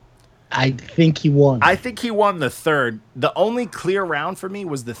though. I think he won. I think he won the third. The only clear round for me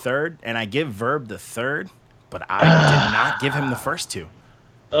was the third, and I give Verb the third, but I did not give him the first two.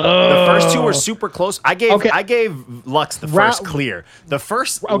 The first two were super close. I gave Lux the first clear. The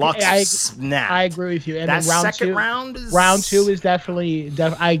first Lux snapped. I agree with you. And that then round second two, round is round two is definitely.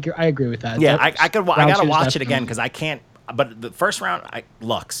 I agree with that. Yeah, That- I gotta round two is watch it definitely- again because I can't. But the first round,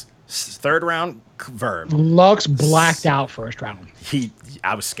 Lux. Third round, Verb. Lux blacked out first round.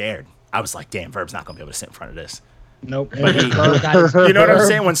 I was scared. I was like, damn, Verb's not gonna be able to sit in front of this. Nope. But Verb got his- You know what I'm Verb-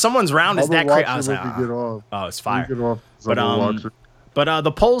 saying? When someone's round is that crazy, I was like, Get off. oh, it's fire. Get off. But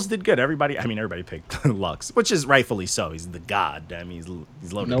the polls did good. Everybody picked Lux, which is rightfully so. He's the god. I mean,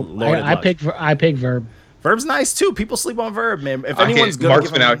 he's loaded. Nope. loaded I Lux. picked Verb. Verb's nice too. People sleep on Verb, man. If anyone's gonna Mark's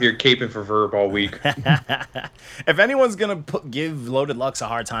give been him- out here caping for Verb all week. if anyone's gonna give Loaded Lux a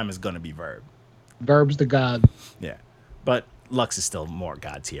hard time, it's gonna be Verb. Verb's the god. Yeah, but Lux is still more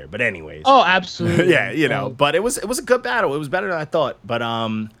god tier. But anyways, Oh, absolutely. yeah, you know. But it was a good battle. It was better than I thought. But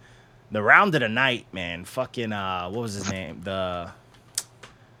the round of the night, man. Fucking what was his name? The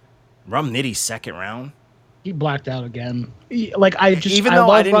Rum Nitty's second round. He blacked out again. Even Though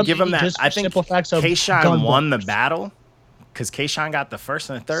I didn't love give him Rum that, Nitty just I for think simple facts of Kayshawn gun won the bars. battle because Kayshawn got the first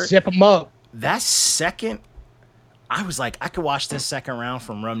and the third. Zip him up. That second, I was like, I could watch this second round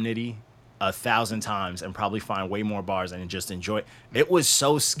from Rum Nitty 1,000 times and probably find way more bars and just enjoy it. It was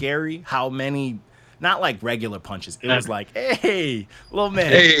so scary how many, not like regular punches. It was like, hey, little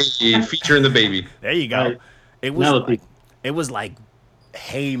man. Hey, featuring the baby. There you go. Right. It was like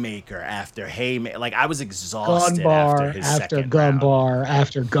haymaker after haymaker. Like I was exhausted Gun bar after his after second gun round. bar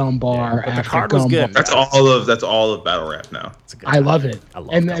after gun bar but the after card was gun good. bar. That's all of battle rap now. It's a good I time. love it. I love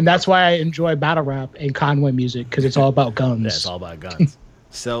and gun that's why I enjoy battle rap and Conway music because it's all about guns. Yeah, it's all about guns.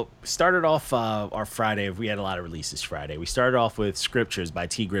 So started off our Friday. We had a lot of releases Friday. We started off with Scriptures by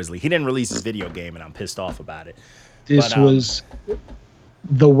T Grizzly. He didn't release his video game, and I'm pissed off about it. This But, was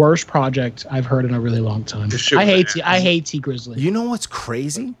the worst project I've heard in a really long time. This shit I was hate T Grizzly. You know what's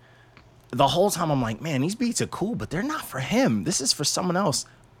crazy? The whole time I'm like, man, these beats are cool, but they're not for him. This is for someone else.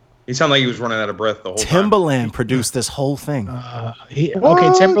 He sounded like he was running out of breath the whole time. Timbaland produced this whole thing. Okay,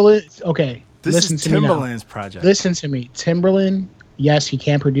 Timberland. Okay, This listen is to me now. Timbaland's project. Listen to me, Timberland. Yes, he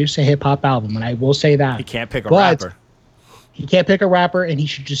can produce a hip hop album, and I will say that. He can't pick a But- rapper. He can't pick a rapper, and he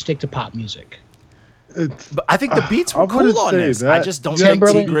should just stick to pop music. But I think the beats were I wouldn't cool on say this. that. I just don't think T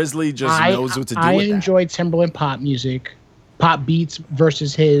Timberland- Grizzly just knows what to do I with that. enjoy Timberland pop music, pop beats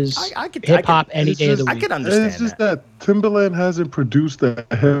versus his hip hop any day of the week. I could understand It's just that Timbaland hasn't produced a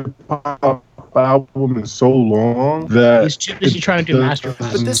hip hop album in so long that he's too busy trying to do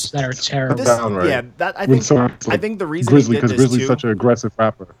masterpieces that are terrible. I think the reason Grizzly, because Grizzly's such an aggressive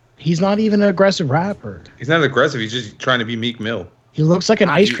rapper. He's not even an aggressive rapper. He's not aggressive. He's just trying to be Meek Mill. He looks like an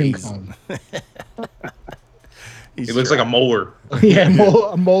ice cream cone. He looks like a molar. Yeah,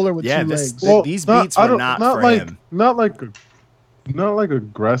 a molar with 2 legs. Well, these beats were not for him. Not like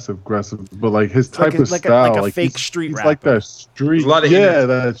aggressive, but like his type of style, like a fake street he's rapper. like that street. A lot of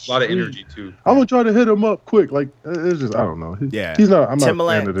that's a lot of energy too. I'm gonna try to hit him up quick. Like it's just I don't know. He's not. I'm not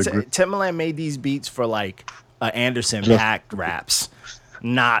a fan of the Timbaland made these beats for like Anderson .Paak raps,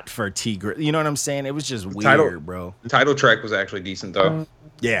 not for T. You know what I'm saying? It was just weird, bro. The title track was actually decent though.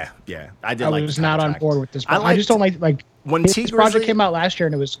 Yeah. I did. I like was the not title on track. board with this. I just don't like when his T. project came out last year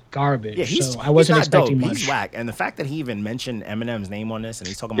and it was garbage. Yeah, so I wasn't expecting much. He's whack, and the fact that he even mentioned Eminem's name on this and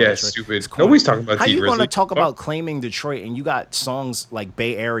he's talking about Detroit, stupid. Nobody's talking about How T. you Grizzly. gonna talk about claiming Detroit and you got songs like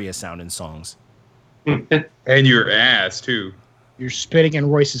Bay Area sounding songs? And your ass too. You're spitting in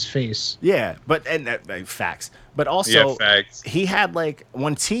Royce's face. Yeah, but facts. But also, facts. He had like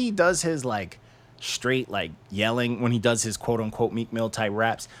when T does his like straight like yelling when he does his quote unquote Meek Mill type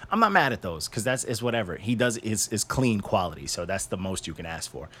raps. I'm not mad at those because it's whatever he does is clean quality. So that's the most you can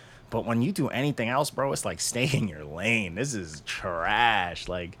ask for. But when you do anything else, bro, it's like stay in your lane. This is trash.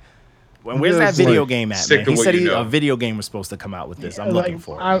 Like, where's that video game at, man? He said a video game was supposed to come out with this. I'm looking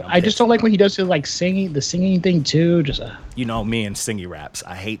for it. I just don't like when he does the like singing thing too. Just you know me and singy raps.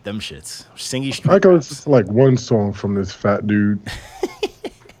 I hate them shits. Singy street. I go just like one song from this fat dude.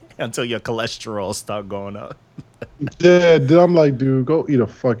 Until your cholesterol start going up. Yeah, dude, I'm like, dude, go eat a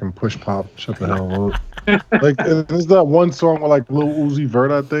fucking push pop. Shut the hell up. Like, there's that one song with like Lil Uzi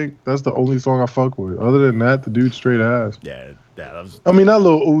Vert, I think. That's the only song I fuck with. Other than that, the dude's straight ass. Yeah, that was. I mean, not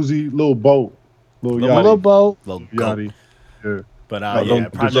Lil Uzi, Lil Boat. Lil Boat. Lil Yachty. Yeah. But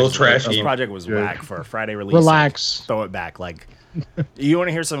Project project was whack for a Friday release. Relax. So throw it back. Like, you want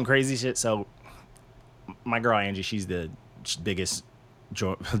to hear some crazy shit? So, my girl Angie, she's the biggest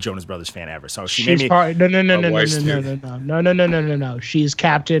Jonas Brothers fan ever. So she made me no. She's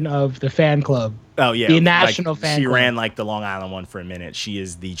captain of the fan club. Oh yeah, the national fan She club. ran like the Long Island one for a minute. She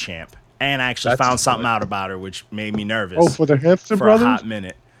is the champ. And I actually found something out about her, which made me nervous. Oh, for the Hanson for brothers? a hot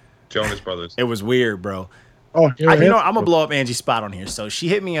minute. Jonas Brothers. It was weird, bro. Oh, I'm gonna blow up Angie's spot on here. So she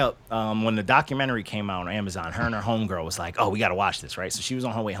hit me up when the documentary came out on Amazon. Her and her homegirl was like, "Oh, we gotta watch this, right?" So she was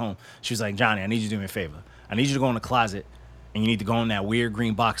on her way home. She was like, "Johnny, I need you to do me a favor. I need you to go in the closet, and you need to go in that weird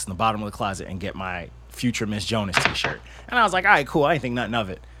green box in the bottom of the closet and get my Future Miss Jonas T-shirt." And I was like, "All right, cool. I didn't think nothing of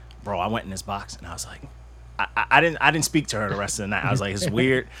it, bro." I went in this box and I was like, I didn't speak to her the rest of the night. I was like, it's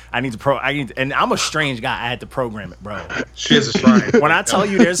weird. And I'm a strange guy. I had to program it, bro. She has a shrine. When I tell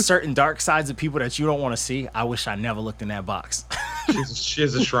you there's certain dark sides of people that you don't want to see, I wish I never looked in that box. She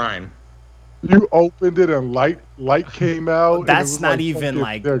has a shrine. You opened it and light came out. That's not even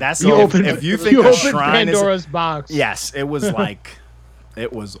like that's if you think a shrine Pandora's box. Yes, it was like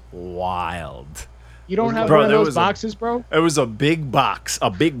it was wild. You don't have one of those boxes, bro? It was a big box, a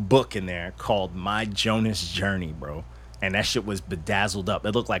big book in there called My Jonas Journey, bro. And that shit was bedazzled up.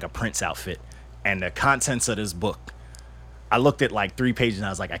 It looked like a Prince outfit. And the contents of this book, I looked at like 3 pages and I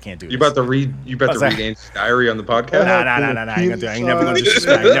was like, I can't do this. You about to read Angie's diary on the podcast? Nah. I ain't gonna do it. I ain't never gonna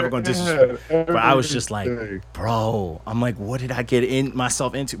disrespect. Never gonna disrespect. But I was just like, bro, I'm like, what did I get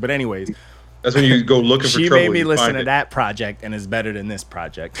myself into? But anyways. That's when you go looking for trouble. She made me listen to that project and it's better than this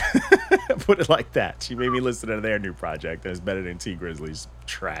project. Put it like that. She made me listen to their new project and it's better than T Grizzly's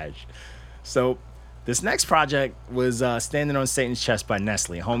trash. So this next project was Standing on Satan's Chest by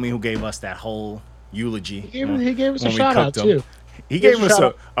Nestle, a homie who gave us that whole eulogy. He gave us a shout out too. He gave us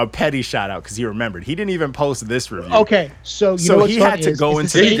a petty shout out because he remembered. He didn't even post this review. Okay, so you know what's he funny had to is go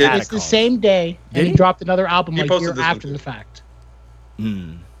it's into the It's the same day, and he dropped another album like year after the fact.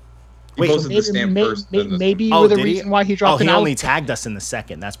 Wait, posted the stamp first. Maybe you were the reason why he dropped an album. He only tagged us in the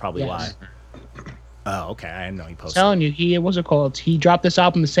second. That's probably why. Oh, okay. I didn't know he posted. I'm telling you, he dropped this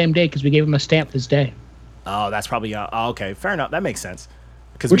album the same day because we gave him a stamp this day. Oh, that's probably okay. Fair enough. That makes sense.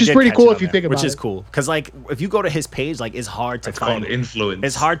 Which is pretty cool if you think about it. Which is cool because like if you go to his page, like it's hard to find influence.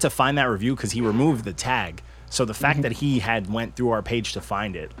 It's hard to find that review because he removed the tag. So the fact that he had went through our page to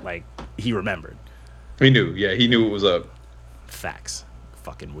find it, like he remembered. He knew. Yeah, he knew it was up. Facts.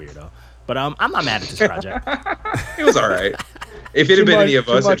 Fucking weirdo. But I'm not mad at this project. It was all right. If it had been any of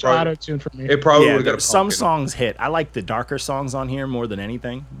us, too much auto-tune for me. it probably would have got a some pumpkin. songs hit. I like the darker songs on here more than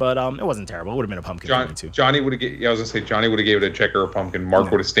anything, but it wasn't terrible. It would have been a pumpkin for me too. Johnny would have. I was gonna say Johnny would have gave it a check or a pumpkin.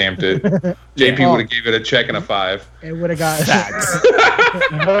 Mark would have stamped it. JP would have gave it a check and a 5. It would have got Facts.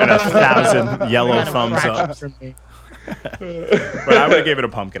 And 1,000 yellow thumbs up. from me. But I would have gave it a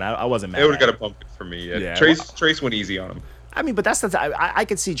pumpkin. I wasn't mad. It would have at got a pumpkin for me. Yeah. Yeah. Trace went easy on him. I mean, but that's the I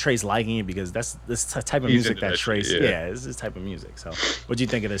could see Trace liking it because that's this type of He's music into that that Trace. shit, yeah. It's this type of music. So, what'd you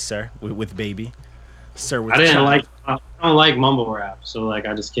think of this, sir? With Baby, sir? With I didn't Child? I don't like mumble rap, so like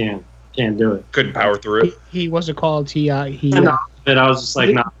I just can't do it. Couldn't power through it. He what's it called? He And I was just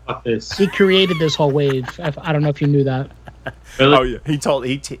like, nah, fuck this. he created this whole wave. I don't know if you knew that. Really? Oh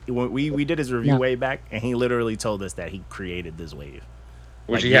yeah, when we did his review Yeah. way back, and he literally told us that he created this wave.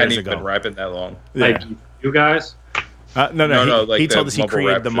 Which Like he hadn't years even ago. been rapping that long. Like you guys? No. like He the told us he mumble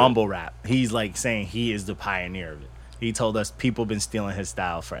created rap the shit. mumble rap. He's like saying he is the pioneer of it. He told us people been stealing his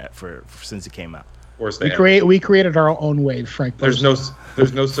style for since it came out. Worse than We created our own wave, Frank. There's no such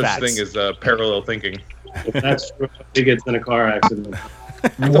Facts. thing as parallel thinking. If that's true, he gets in a car accident.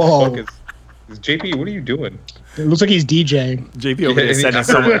 What the Whoa. fuck is JP? What are you doing? It looks like he's DJing. JP over there and sending I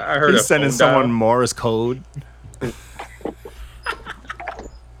someone. heard a He's sending phone someone dial. Morse code.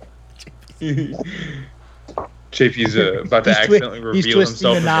 JP's about to He's accidentally he's reveal twisting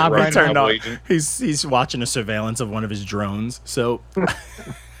himself the as a knob Russian right Turned double on. agent. He's watching a surveillance of one of his drones. So,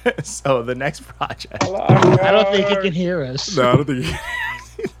 so the next project. I don't think he can hear us. No, I don't think.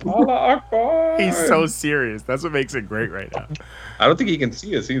 Allah Akbar. He's so serious. That's what makes it great right now. I don't think he can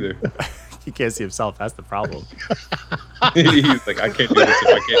see us either. He can't see himself. That's the problem. He's like, I can't do this if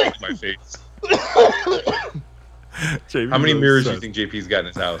I can't see my face. JP How many really mirrors do you sucks. think JP's got in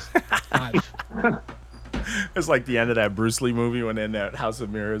his house? 5. It's like the end of that Bruce Lee movie when they're in that House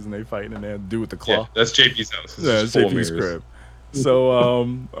of Mirrors and they fight and they do with the Yeah, claw. that's JP's house. It's Yeah, just it's full of JP's mirrors. crib. So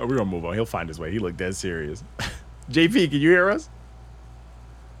we're gonna move on. He'll find his way. He looked dead serious. JP, can you hear us?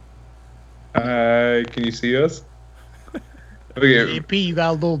 Can you see us? Okay, AP, you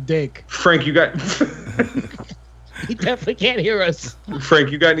got a little dick. Frank, you got He definitely can't hear us.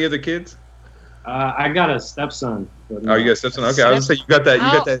 Frank, you got any other kids? I got a stepson. But Oh, you got stepson. Okay, I was gonna say you got that. You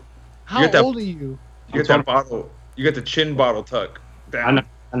got that. How got that- old are you? You got that bottle. You got the chin bottle tuck. I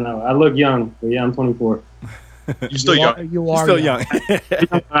know. I look young, but yeah, I'm 24. You're still You young. are, you You're are still young.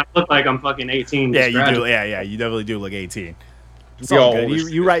 I look like I'm fucking 18. Yeah, just you do. graduated. Yeah, you definitely do look 18. It's We all all good. always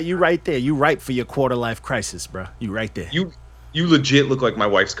You right there. You right for your quarter life crisis, bro. You right there. You legit look like my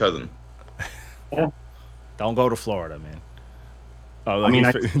wife's cousin. Don't go to Florida, man. Oh, I mean,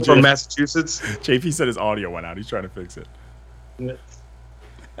 From Massachusetts. JP said his audio went out. He's trying to fix it.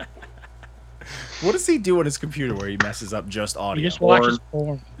 What does he do on his computer where he messes up just You audio? just watches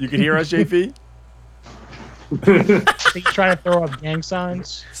porn. You can hear us, JP? I think he's trying to throw up gang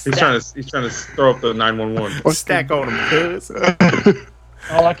signs. He's trying to throw up the 911. Stack on him, cuz.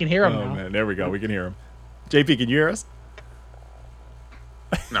 Oh, I can hear him Oh, now. man. There we go. We can hear him. JP, can you hear us?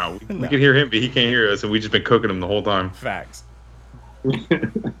 No, we can hear him, but he can't hear us, and we just been cooking him the whole time. Facts.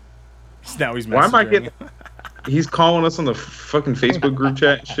 Now he's Why am I messaging. getting? He's calling us on the fucking Facebook group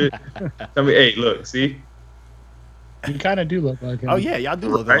chat and shit. Tell me, hey, look, see? You kind of do look like him. Oh, yeah. Y'all do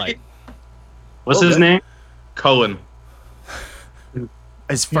look Right? alike. What's his name? Cullen.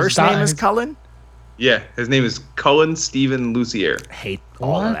 His first name is his- Cullen? Yeah, his name is Cullen Stephen Lucier. Hate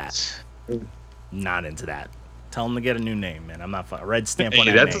all of What? that. Not into that. Tell him to get a new name, man. I'm not a red stamp on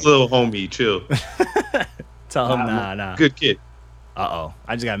Hey, that that's name. a little homie. Chill. Tell him, nah. Good kid. Uh-oh.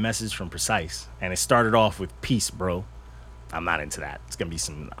 I just got a message from Precise, and it started off with peace, bro. I'm not into that. It's going to be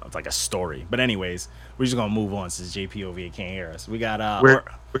it's like a story. But anyways, we're just going to move on since JP over here can't hear us. We got... Where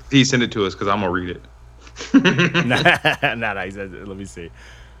did he send it to us? Because I'm going to read it. nah, he said, let me see.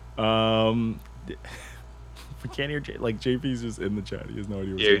 We can't hear... JP's just in the chat. He has no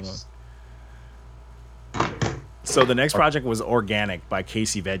idea what's Yeah, going on. So the next project was Organic by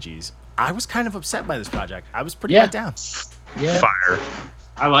Casey Veggies. I was kind of upset by this project. I was pretty Yeah. let down. Yeah, Fire.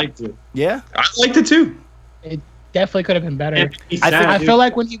 I liked it. Yeah? I liked it too. definitely could have been better. He's I sad, I dude. feel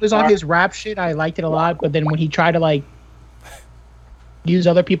like when he was on his rap shit, I liked it a lot. But then when he tried to like use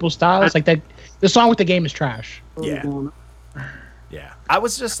other people's styles, like that, the song with the game is trash. Yeah. Yeah, I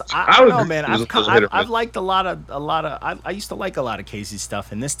was just I I don't would know, agree man. it was I've a hit or I've miss. liked a lot of I used to like a lot of Casey's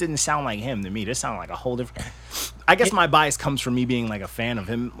stuff, and this didn't sound like him to me. This sounded like a whole different. I guess my bias comes from me being like a fan of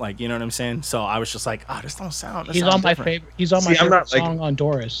him, like you know what I'm saying. So I was just like, oh, this don't sound. This He's sounds on my different. favorite. He's on my See, I'm favorite not, like- song on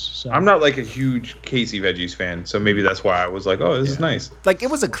Doris. So I'm not like a huge Casey Veggies fan, so maybe that's why I was like, oh, this is nice. Like it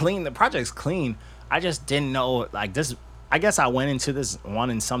was a clean. The project's clean. I just didn't know like this. I guess I went into this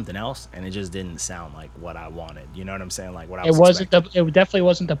wanting something else, and it just didn't sound like what I wanted. You know what I'm saying? Like what I was expecting. It definitely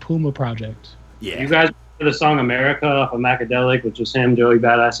wasn't the Puma project. Yeah. You guys remember the song America off of Macadelic, which was him, Joey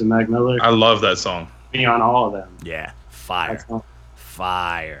Badass, and Mac Miller? I love that song. Me on all of them. Yeah. Fire. That song.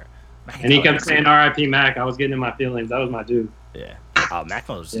 Fire. And he kept saying R.I.P. Mac. I was getting in my feelings. That was my dude. Yeah. Oh, Mac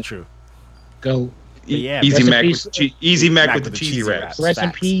Miller's true. Go. Yeah, Easy rest in Mac, peace. Easy Mac with the cheesy raps. Rest in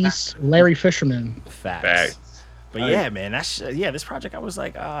Facts. peace, Larry Fisherman. Facts. Facts. But yeah, man, this project I was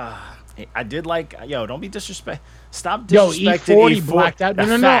like, I did like, don't be disrespect. Stop disrespecting E40 blacked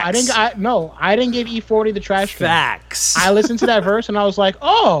out. No, I didn't give E40 the trash can. Facts. I listened to that verse and I was like,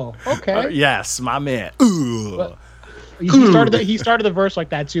 oh, okay. Yes, my man. Ooh. But he started the verse like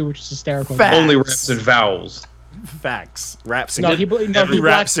that too, which is hysterical. Facts. Only raps and vowels. Facts. Raps in He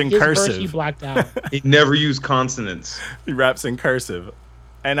raps in his cursive. Verse he blacked out. He never used consonants. He raps in cursive.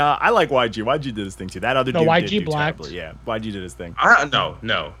 And I like YG. YG did his thing too. That other dude YG did do blacked. terribly. Yeah, YG did his thing.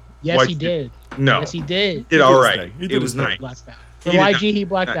 No. Yes, Why- he did. No. Yes, he did. Did all his right. thing. He It did was his thing. nice. Blacked out. He For did YG, not- he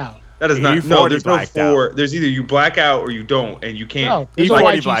blacked out. That is not. E40 No, there's no blacked out. four. There's either you black out or you don't, and you can't. No, there's a E40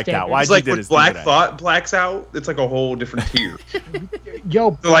 YG blacked out. standard. YG It's like did when his thing Black today. Thought blacks out. It's like a whole different tier.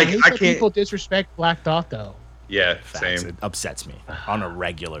 Yo, Like, I hate I that can't- people disrespect Black Thought though. Yeah, Facts. same. It upsets me on a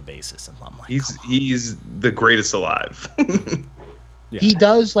regular basis. And I'm like, He's the greatest alive. yeah. He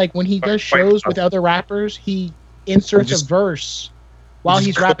does like when he does shows with other rappers, he inserts Just- a verse while just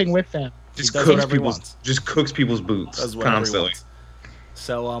he's cook- rapping with them. just does cooks whatever he people's wants. just cooks people's boots does whatever he constantly. wants.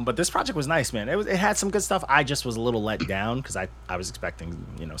 So, but this project was nice, man. It had some good stuff. I just was a little let down because I was expecting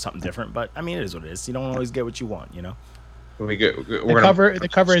something different. But I mean, it is what it is. You don't always get what you want, you know. When we get, The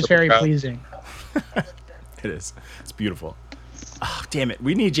cover is very pleasing. It is. It's beautiful. Oh, damn it.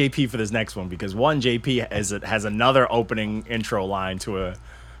 We need JP for this next one because JP has another opening intro line to a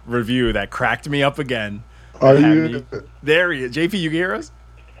review that cracked me up again. Are Had you? me- There he is. JP, you can hear us?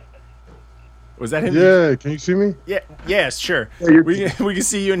 Was that him? Yeah. Can you see me? Yeah. Yes, sure. you're- We can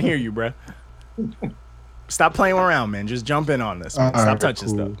see you and hear you, bruh. Stop playing around, man. Just jump in on this. Man. Stop Alright,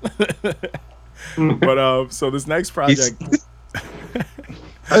 touching cool. stuff. But so this next project,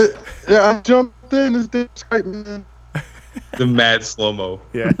 I jumped in. This thing's tight, man. the mad slow mo.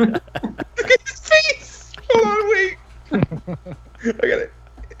 yeah. Look at his face. Hold on, wait. I got it.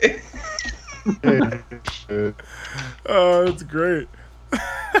 Hey, shit. Oh, it's great.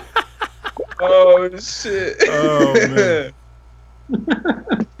 Oh shit. Oh, man.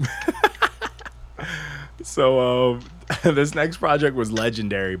 So this next project was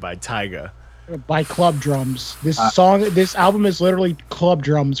Legendary by Tyga. By Club Drums. This album is literally Club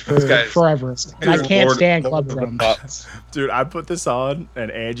Drums for This guy's- forever. I can't Lord- stand Club Lord of the Drums. Bucks. Dude, I put this on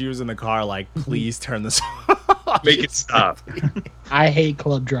and Angie was in the car like, please turn this off. Make it stop. I hate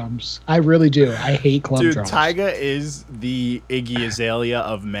Club Drums. I really do. I hate Club Dude, Drums. Tyga is the Iggy Azalea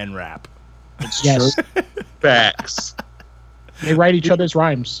of men rap. Yes. Facts. They write each other's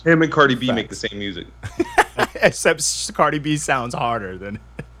rhymes. Him and Cardi B make the same music. Except Cardi B sounds harder than.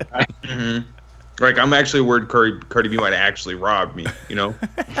 Mm-hmm. Like I'm actually worried Cardi B might actually rob me. You know.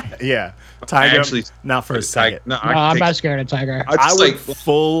 Yeah. Tyga, Actually, not for a second. No, No, I'm not scared of Tiger. I I just would like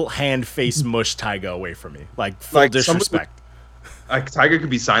full hand face mush Tyga away from me. Like, full Like, somebody- disrespect. Tiger could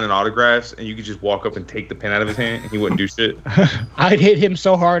be signing autographs, and you could just walk up and take the pen out of his hand, and he wouldn't do shit. I'd hit him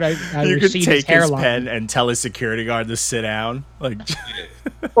so hard I You would could see his take his hairline. pen and tell his security guard to sit down. Like,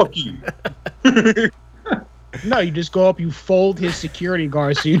 Fuck you. No, you just go up, you fold his security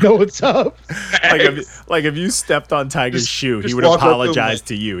guard so you know what's up. if you stepped on Tiger's Just- shoe, he just would walk up to him apologize like-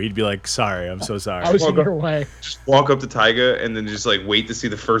 to you. He'd be like, "Sorry, I'm so sorry." I was in Welcome. your way. Just walk up to Tyga and then just like wait to see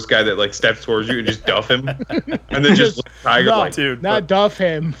the first guy that like steps towards you and just duff him, and then just look at Tiger No, like, dude, not duff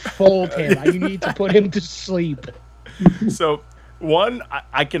him, fold him. You need to put him to sleep. So, one,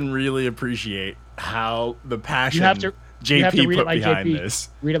 I can really appreciate how the passion You have to JP read it put like behind JP. this.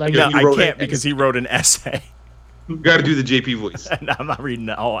 Read it like No, he I wrote can't it. because he wrote an essay, you got to do the JP voice and I'm not reading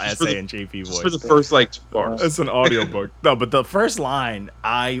the whole Just for essay the- in JP just for voice. the first like 2 bars. It's an audiobook. No, but the first line,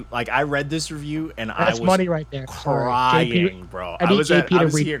 I read this review and I That's was money right there. Sorry. crying, JP, bro. I need JP to I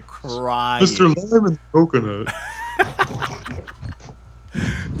was read- here crying. Lime and Coconut.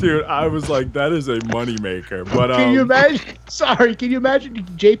 Dude, I was like, that is a moneymaker. But Can you imagine? Sorry, can you imagine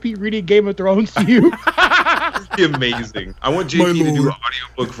JP reading Game of Thrones to you? That'd be amazing. I want JP to do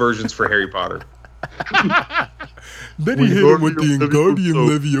audiobook versions for Harry Potter. Then he hit him with the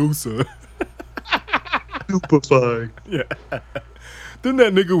Wingardium Leviosa. Stupefying. Yeah. Then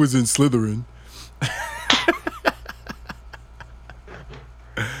that nigga was in Slytherin.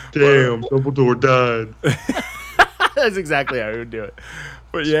 Damn, Dumbledore died. That's exactly how he would do it.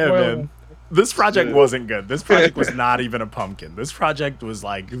 But yeah, Spoiler. man. This project wasn't good. This project was not even a pumpkin. This project was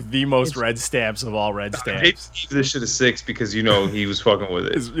like the most red stamps of all red stamps. JP gave this shit a 6 because he was fucking with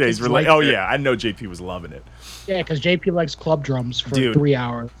it. Yeah, he's really. Oh yeah, I know JP was loving it. Yeah, because JP likes club drums for Dude. 3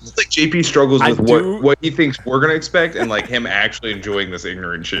 hours. It's like JP struggles with do- what he thinks we're gonna expect, and like him actually enjoying this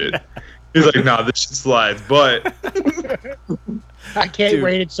ignorant shit. He's like, nah, this shit slides, but I can't Dude.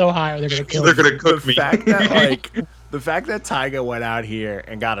 rate it so high or they're gonna kill they're me. gonna cook me. The fact that Tyga went out here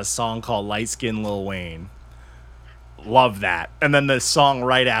and got a song called Light Skin Lil Wayne. Love that. And then the song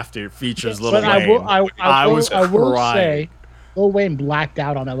right after features Lil But Wayne. I was will crying. say, Lil Wayne blacked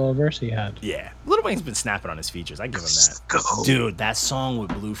out on that little verse he had. Yeah. Lil Wayne's been snapping on his features. I give him that. Dude, that song with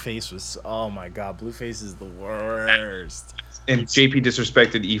Blueface was, oh my God, Blueface is the worst. And JP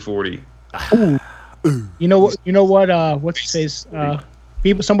disrespected E40. You know what? What's his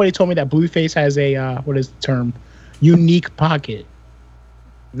face? Somebody told me that Blueface has a what is the term? Unique pocket.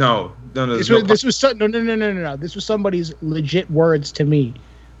 No. This was somebody's legit words to me.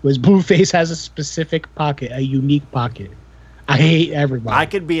 Was Blueface has a specific pocket, a unique pocket. I hate everybody. I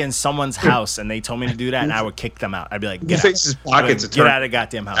could be in someone's house and they told me to do that and I would kick them out. I'd be like, get out. Blueface's pockets. Get out of the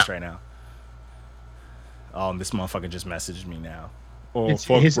goddamn house right now. Oh, this motherfucker just messaged me now. Oh,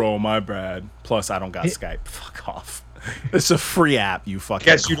 bro, my bad. Plus, I don't got Skype. Fuck off. It's a free app, you fucking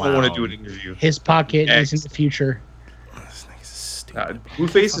Guess you clown. don't want to do an interview. His pocket is in the future. This nigga's stupid.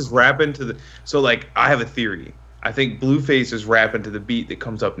 Blueface is rapping to the. So like, I have a theory. I think Blueface is rapping to the beat that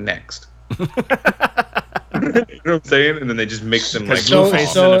comes up next. You know what I'm saying? And then they just mix them like. Blueface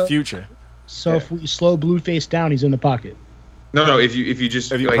is in the future. So if we slow Blueface down, he's in the pocket. No. If you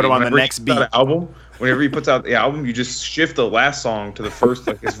put him on the next beat, whenever he puts out the album, you just shift the last song to the first,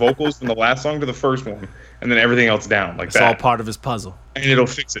 like his vocals from the last song to the first one, and then everything else down like It's that. all part of his puzzle. And it'll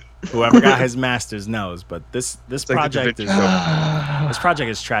fix it. Whoever got his masters knows. But this It's like project the is Da this project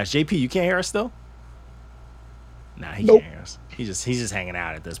is trash. JP, you can't hear us still? Nah, he Nope. can't hear us. He's just hanging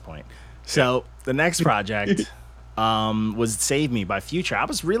out at this point. So the next project was "Save Me" by Future. I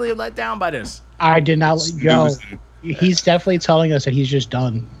was really let down by this. I did not go. He's definitely telling us that he's just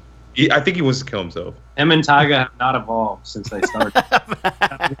done. I think he wants to kill himself. Him and Tyga have not evolved since they started.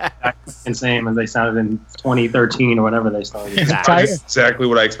 Insane as they sounded in 2013 or whatever they started. Tyga- Exactly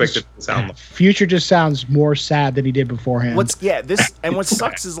what I expected it to sound like. Future just sounds more sad than he did beforehand. What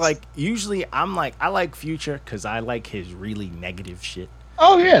sucks is like usually I'm like I like Future because I like his really negative shit.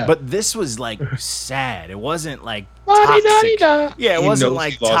 Oh yeah, But this was like sad. It wasn't like La-di-da-di-da. toxic. Yeah, it He wasn't knows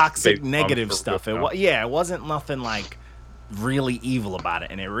like he lost toxic Big Mom negative for stuff. real now. It wasn't nothing like really evil about it,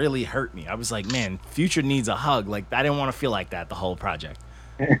 and it really hurt me. I was like, man, Future needs a hug. Like I didn't want to feel like that the whole project.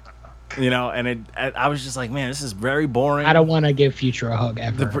 And I was just like, man, this is very boring. I don't want to give Future a hug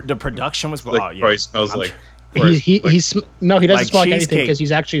ever. The production was Like, oh yeah. probably smells like. He doesn't Like smell like anything cheesecake. because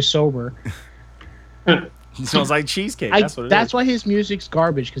he's actually sober. He smells like cheesecake. That's what it is. That's why his music's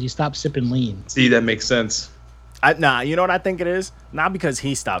garbage because he stopped sipping lean. See, that makes sense. Nah, you know what I think it is? Not because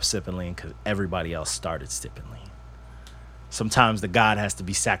he stopped sipping lean, because everybody else started sipping lean. Sometimes the God has to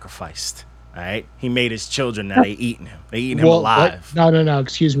be sacrificed. All right, he made his children. Now they eating him. They eating him alive. No.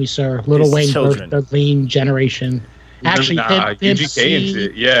 Excuse me, sir. Little His Wayne children. birthed the lean generation. Actually, Pimp UGK and C,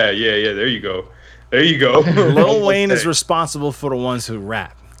 shit. Yeah. There you go. Lil Wayne is responsible for the ones who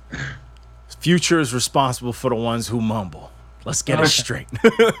rap. Future is responsible for the ones who mumble. Let's get it straight.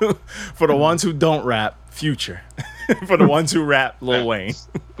 For the ones who don't rap, Future. For the ones who rap, Lil Wayne.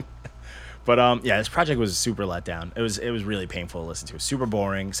 But yeah, this project was super let down. It was really painful to listen to. Super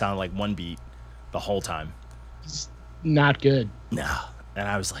boring. Sounded like one beat the whole time. not good. No, and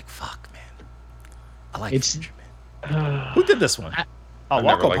I was like, "Fuck, man, I like It's- Future, man." Who did this one? I've Walko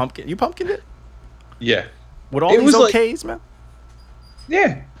never liked- Pumpkin. You pumpkined it Yeah. with all It these was like- okays, man.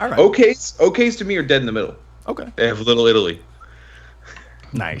 Yeah. All right. Okays to me are dead in the middle. Okay, They have Little Italy.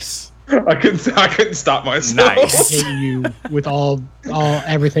 nice. I couldn't stop myself. Nice. Hate you with all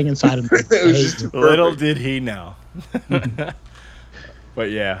everything inside of me. It was just too Little perfect. did he know.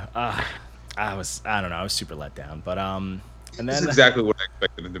 But yeah, I don't know. I was super let down. But and This is then exactly what I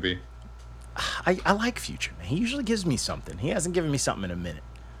expected it to be. I like Future, man. He usually gives me something. He hasn't given me something in a minute,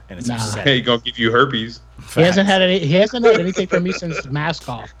 and it's Nah. upsetting. Hey, gonna give you herpes. He hasn't had anything from me since Mask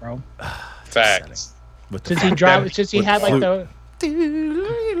Off, bro. Facts. With the Since he fuck- dropped, since he with had like flute.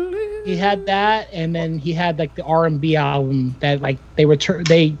 he had that, and then he had like the R&B album that like they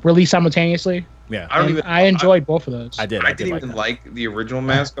released simultaneously. Yeah, I enjoyed both of those. I did. I I did didn't like even that. like the original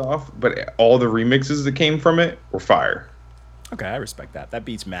Mask Off, but all the remixes that came from it were fire. Okay, I respect that. That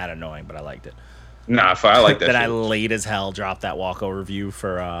beat's mad annoying, but I liked it. Nah, I like that. That I shit. late as hell dropped that Walko review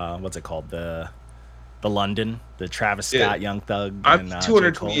for what's it called, the The London, the Travis Scott, Young Thug. I'm and,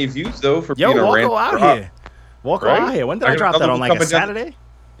 228 views though for Yo, being a Walko random out drop. here. Walko Right? out here. When did I I got drop that another on? one Like a coming down- Saturday?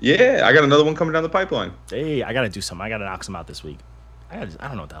 Yeah, I got another one coming down the pipeline. Hey, I gotta do something. I gotta knock some out this week. I don't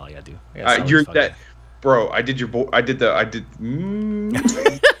know what the hell I gotta do. I gotta sell You're this fucking- that, bro. I did.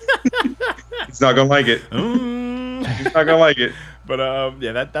 He's not gonna like it. He's not gonna like it. But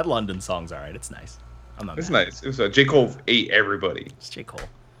yeah, that London song's alright. It's nice. I'm not. It's mad. nice. It was J. Cole ate everybody. It's J Cole.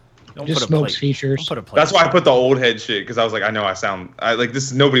 Don't Just put a smokes plate. features. Don't put a plate. That's why I put the old head shit because I was like, I know I sound like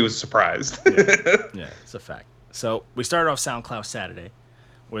this. Nobody was surprised. Yeah, it's a fact. So we started off SoundCloud Saturday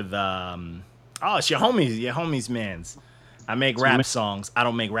with it's your homies man's. I make rap songs. I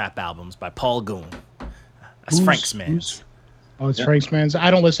don't make rap albums by Paul Goon. That's Frank's man's. Oh, it's Frank's man's. I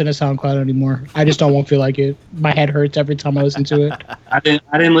don't listen to SoundCloud anymore. I just don't feel like it. My head hurts every time I listen to it. I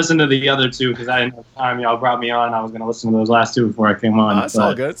didn't listen to the other two because I didn't have time. Y'all brought me on. I was gonna listen to those last two before I came on. Oh, it's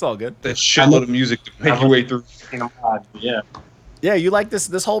all good. It's all good. That shitload of music to make your way through. Yeah. Yeah, you like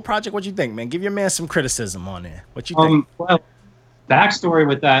this whole project? What you think, man? Give your man some criticism on it. What you think? Well, backstory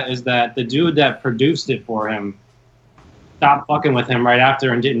with that is that the dude that produced it for him stopped fucking with him right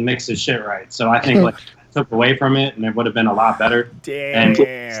after and didn't mix his shit right. So I think like took away from it and it would have been a lot better. Damn.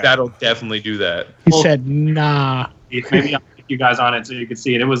 That'll definitely do that. He said, nah. Maybe I'll take you guys on it so you can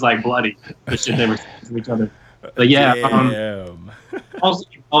see it. It was like bloody, the shit they were saying to each other. But yeah, Damn. also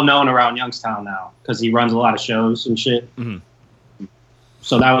well known around Youngstown now because he runs a lot of shows and shit. Mhm.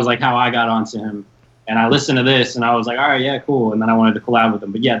 So that was like how I got onto him. And I listened to this and I was like, all right, yeah, cool. And then I wanted to collab with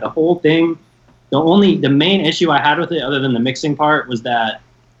him. But yeah, the whole thing, the main issue I had with it, other than the mixing part, was that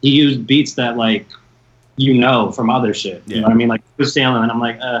he used beats that like from other shit. You know what I mean? Like Chris Sailing, and I'm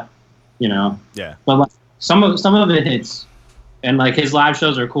like, Yeah. But like, some of it hits, and like his live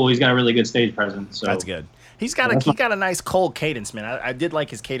shows are cool. He's got a really good stage presence. So That's good. He got a nice cold cadence, man. I did like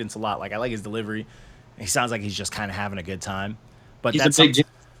his cadence a lot. Like I like his delivery. He sounds like he's just kind of having a good time. But He's that's a big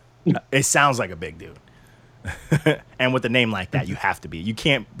it sounds like a big dude. And with a name like that, you have to be. You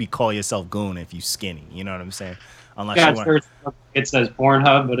can't call yourself Goon if you skinny. You know what I'm saying? Unless you want. It says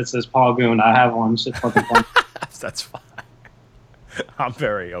Pornhub, but it says Paul Goon. I have one. Shit's fucking fun. That's fine. I'm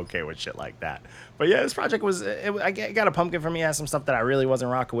very okay with shit like that. But yeah, this project I got a pumpkin for me. It has some stuff that I really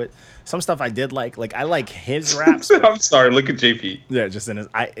wasn't rocking with. Some stuff I did like. Like I like his raps. I'm sorry. Look at JP. Yeah, just in his.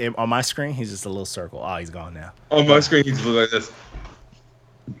 On my screen, he's just a little circle. Oh, he's gone now. On my screen, he's like this.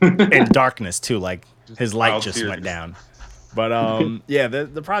 In darkness too, like his light wild just series. went down. But yeah,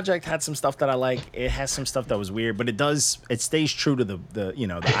 the project had some stuff that I like. It has some stuff that was weird, but it stays true to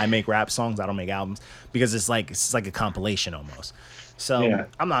the I make rap songs, I don't make albums, because it's like a compilation almost. So Yeah.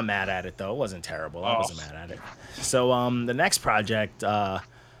 I'm not mad at it though. It wasn't terrible. I wasn't mad at it. So the next project,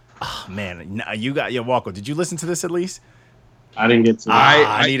 man, you got Walko. Did you listen to this at least? I didn't get to.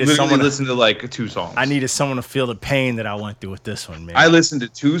 I I needed literally someone to- listened to like 2 songs. I needed someone to feel the pain that I went through with this one, man. I listened to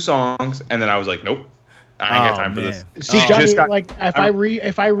 2 songs and then I was like, nope, I ain't got time for this. See, Oh. Johnny, Just got- like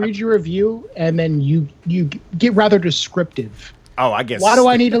if I read your review and then you get rather descriptive. Oh, I guess. Why do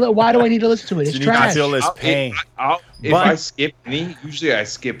I need to listen to it? It's You need to trash. feel this pain. If But- I skip any, usually I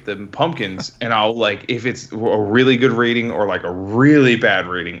skip the pumpkins, and I'll like if it's a really good rating or like a really bad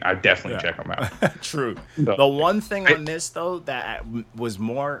rating, I definitely check them out. True. So- The one thing on this though that was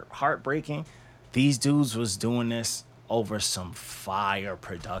more heartbreaking, these dudes was doing this over some fire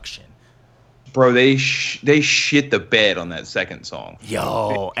production. Bro, they shit the bed on that second song.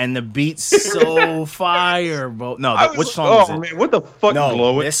 Yo, and the beat's so fire, bro. No, I was which like, song is oh it? man, what the fuck, No,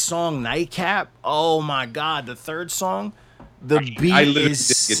 Glowing? this song Nightcap. Oh my god, the third song, the I beat literally didn't get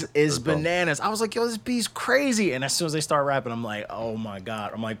is the third song. bananas. I was like, yo, this beat's crazy. And as soon as they start rapping, I'm like, oh my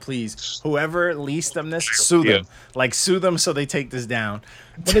god. I'm like, please, whoever leased them this, sue them. Like sue them so they take this down.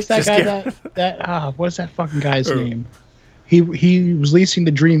 What is that Just guy get- what is that fucking guy's Who? name? He was leasing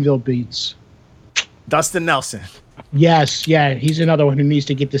the Dreamville beats. Dustin Nelson. Yes, yeah, he's another one who needs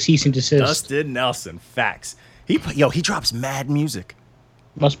to get the cease and desist. Dustin Nelson. Facts. He drops mad music.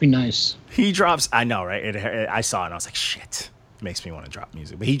 Must be nice. He drops. I know, right? I saw it. and I was like, shit. Makes me want to drop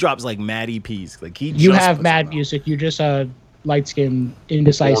music. But he drops like mad EPs. Like You just have puts mad them out. music. You're just a light skinned,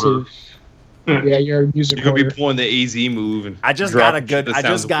 indecisive. Yeah, you're a music You're gonna be warrior. pulling the AZ move, and I just got a dropping shit good. that I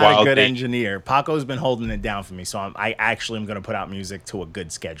just sounds got a wild good bait. engineer. Paco's been holding it down for me, so I actually am gonna put out music to a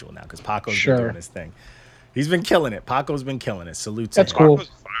good schedule now because Paco's Sure. been doing his thing. He's been killing it. Paco's been killing it. Salute to That's him. cool.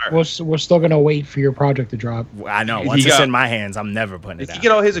 Paco's fire. We're still gonna wait for your project to drop. I know. He Once it's got- in my hands, I'm never putting it Did he out.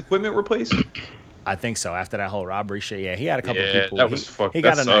 get all his equipment replaced? I think so. After that whole robbery shit, yeah, he had a couple Yeah, people. that was fucked. He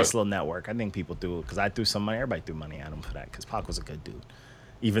That got a nice sucked. little network. I think people do because I threw some money. Everybody threw money at him for that because Pac was a good dude.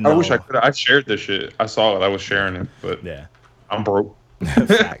 Even I though, wish I could. I shared this shit. I saw it. I was sharing it, but yeah, I'm broke.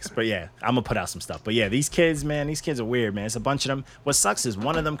 Facts. But yeah, I'm gonna put out some stuff. But yeah, these kids, man, these kids are weird, man. It's a bunch of them. What sucks is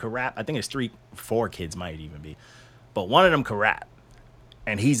one of them could rap. I think it's 4 kids might even be, but one of them could rap,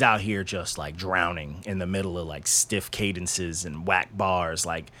 and he's out here just like drowning in the middle of like stiff cadences and whack bars.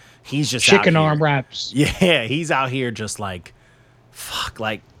 Like he's just chicken out here. arm raps. Yeah, he's out here just like, fuck.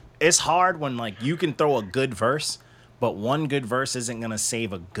 Like it's hard when like you can throw a good verse, but one good verse isn't gonna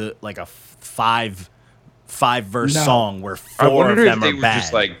save a good like a five verse song where I 4 wonder of if them they are were bad.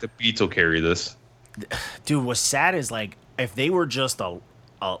 just like the beats will carry this. Dude, what's sad is like if they were just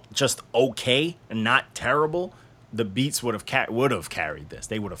just okay and not terrible, the beats would have carried this.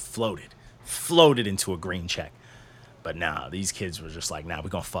 They would have floated into a green check. But nah, these kids were just like, nah, we're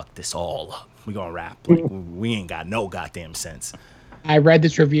gonna fuck this all up. We're gonna rap like we ain't got no goddamn sense. I read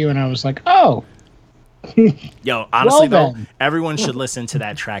this review and I was like, oh. Yo, honestly Well, though, then. everyone should listen to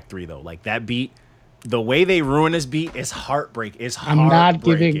that track 3 though. Like that beat, the way they ruin this beat is heartbreaking. I'm not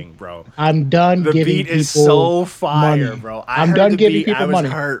giving, bro. I'm done The giving beat is people so fire, money. bro. I'm heard done the giving beat, people I was money.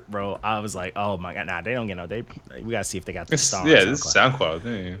 hurt, bro. I was like, oh my god, nah, they don't get no. We gotta see if they got the It's, star. yeah, on this is SoundCloud.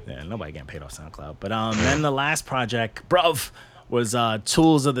 SoundCloud. Yeah. Yeah, nobody getting paid off SoundCloud. But then the last project, bruv, was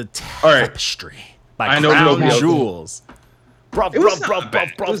Tools of the All right. Tapestry by I know Crown nobody else- Jewels. Bruv, It was bruv, not bruv, bad.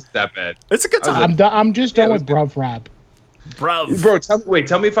 bruv, It was bruv. that bad. It's a good time, I'm just done Yeah, with bruv rap. bruv. Bro,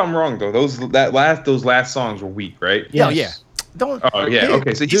 tell me if I'm wrong though. Those last songs were weak, right? Yo, Yes. yeah. Don't. Oh yeah,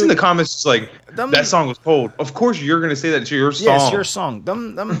 okay. So he's dude, in the comments just like them- that song was cold. Of course you're gonna say that it's your song. Yeah, it's your song.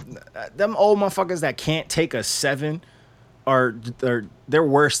 Them old motherfuckers that can't take a 7 are they're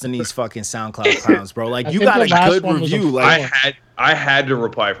worse than these fucking SoundCloud clowns, bro. Like I you think got the a last good one was a review. four. Like I had to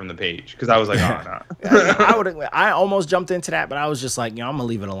reply from the page because I was like, oh no. I almost jumped into that, but I was just like, I'm gonna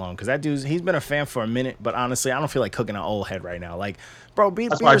leave it alone because that dude's he's been a fan for a minute, but honestly, I don't feel like cooking an old head right now. Like, bro, be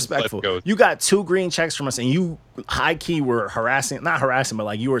That's why I just let it respectful. go. You got 2 green checks from us, and you high key were not harassing, but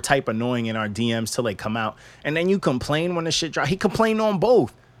like you were type annoying in our DMs till they come out, and then you complain when the shit drop. He complained on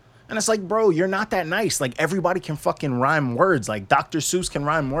both. And it's like, bro, you're not that nice. Like, everybody can fucking rhyme words. Like, Dr. Seuss can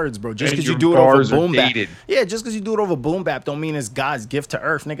rhyme words, bro. Just And because you your do it over bars are boom bap. dated. Yeah, just because you do it over boom bap don't mean it's God's gift to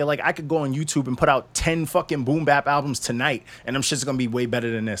earth, nigga. Like, I could go on YouTube and put out 10 fucking boom bap albums tonight, and them shit's gonna be way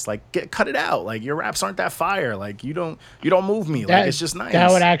better than this. Like, cut it out. Like, your raps aren't that fire. Like, you don't move me. Like, it's just nice.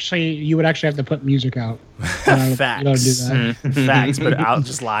 You would actually have to put music out. Facts. You don't do that. Facts, but I'll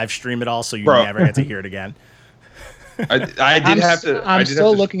just live stream it all so you Bro. never get to hear it again. I did have to. I'm I did still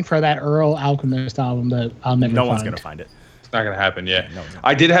have to, looking for that Earl Alchemist album that I'll never No find. one's gonna find it. It's not gonna happen. Yeah, no, it's not.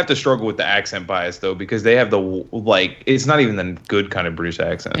 I did have to struggle with the accent bias though because they have the like. It's not even the good kind of British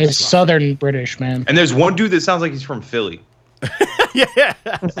accent. It's Southern British, man. And there's one dude that sounds like he's from Philly. Yeah.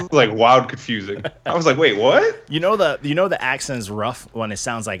 Like wild confusing. I was like, wait, what? You know the accent's rough when it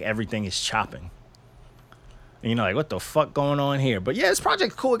sounds like everything is chopping. And you're like, what the fuck going on here? But yeah, this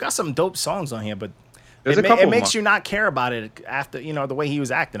project's cool. It got some dope songs on here, but There's it a couple makes you not care about it after the way he was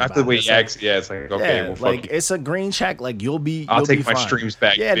acting. After about the way it. he It's like, acts, yeah, it's like okay, yeah, well, fuck like you. it's a green check. Like you'll be. I'll you'll take be my fine. streams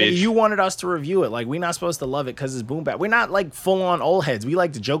back, Yeah, nigga, bitch. you wanted us to review it. Like we're not supposed to love it because it's boom bap. We're not like full on old heads. We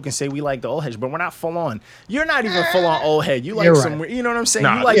like to joke and say we like the old heads, but we're not full on. You're not even full on old head. You like You're some. right. You know what I'm saying?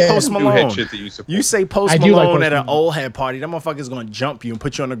 Nah, you like yeah, Post new head Malone. shit that you support. You say Post I do like Malone Post at an Malone. old head party, that motherfucker's gonna jump you and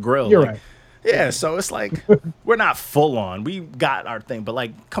put you on the grill. You're Like, right. yeah, so it's like we're not full on. We got our thing, but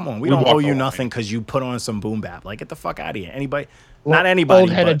like, come on, we We don't walk owe you the line. nothing because you put on some boom bap. Like, get the fuck out of here. Anybody, Well, not anybody,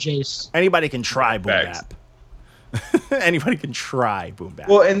 Old head but of Jace. anybody can try boom Facts. bap. Anybody can try boom bap.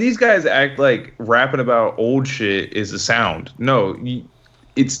 Well, and these guys act like rapping about old shit is a sound. No,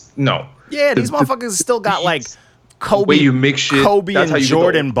 it's no. yeah, these the- motherfuckers still got like The Kobe, way you mix shit, Kobe that's how and you get the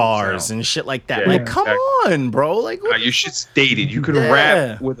Jordan old bars sound. and shit like that. Yeah, like, come exactly. on, bro. Like, Nah, your shit's dated. You can Yeah.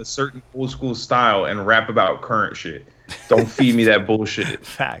 rap with a certain old school style and rap about current shit. Don't feed me that bullshit.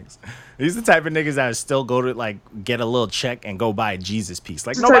 facts. These are the type of niggas that still go to like get a little check and go buy a Jesus piece.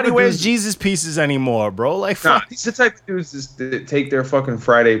 Like These are the type nobody of wears dudes- Jesus pieces anymore, bro. Like, Nah, fuck. these are the type of dudes that take their fucking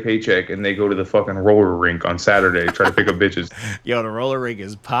Friday paycheck and they go to the fucking roller rink on Saturday try to pick up bitches. Yo, the roller ring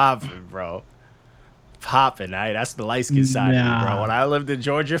is popping, bro. Popping, that's the light skin side of me, Nah. bro. When I lived in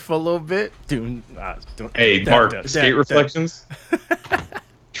Georgia for a little bit, dude. Hey, Mark, skate reflections.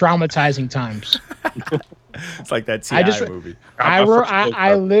 Traumatizing times. It's like that I T.I. just- movie.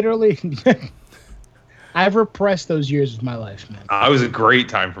 I literally, I've repressed those years of my life, man. It was a great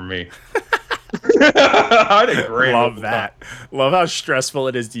time for me. I had a great Love old that. Love how stressful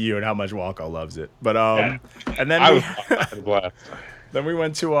it is to you and how much Walko loves it. But Yeah. and then I we, had a blast. then we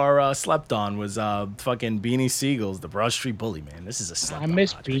went to our slept on was fucking Beanie Siegels, the Broad Street Bully, man. This is a slept I on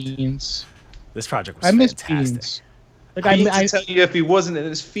miss project. Beans. This project was I miss fantastic. Beans. Like I need to tell you if he wasn't in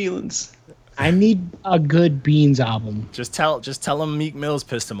his feelings. I need a good Beans album. Just tell him Meek Mill's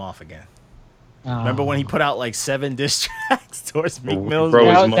pissed him off again. Remember when he put out like 7 diss tracks towards Meek Mill's? Bro,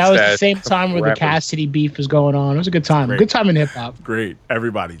 his that was the mustache same time where the rappers. Cassidy beef was going on. It was a good time. Great. Good time in hip hop. Great.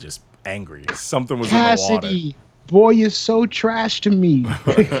 Everybody just angry. Something was in the water. Cassidy, boy, you're so trash to me.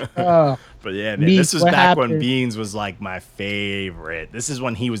 But yeah, man, Meek, this was what back when happened? Beans was like my favorite. This is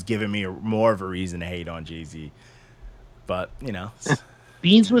when he was giving me more of a reason to hate on Jay-Z. But, you know.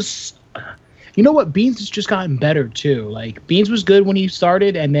 Beans was, you know what? Beans has just gotten better too. Like Beans was good when he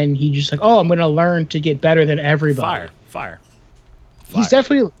started, and then he just like, oh, I'm gonna learn to get better than everybody. Fire. He's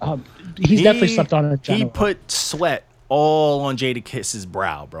definitely, definitely slept on a He channel. put sweat all on Jadakiss's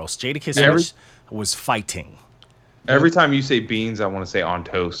brow, bro. Jadakiss was fighting. Every time you say beans, I want to say on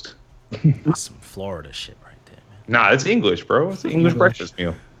toast. That's some Florida shit right there, man. Nah, it's English, bro. It's an English breakfast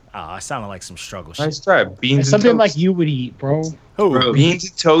meal. Oh, I sounded like some struggle shit. Nice try. Beans and Something toast. like you would eat, bro. Who? Bro, beans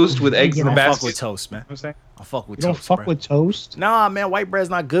and toast with eggs in I the don't fuck basket. with toast, man. You know what I'm saying? I fuck with You don't toast. fuck bro. with toast. Nah, man, white bread's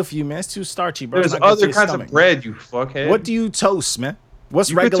not good for you, man. It's too starchy, bro. There's It's not good for other your kinds stomach. of bread, you fuckhead. What do you toast, man? What's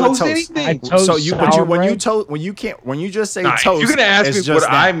You could regular toast toast? anything. I toast So you, sour when you bread. toast, when you just say Nah, toast, you're gonna ask it's me just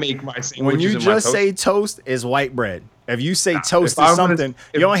what that. I make my sandwiches When you in my just toast. say toast is white bread. If you say toast if I is wanna- something,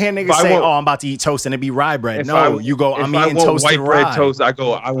 if- you don't hear if niggas I say, want- "Oh, I'm about to eat toast," and it be rye bread. If No, I- you go, if "I'm I eating want toasted white bread rye." toast, I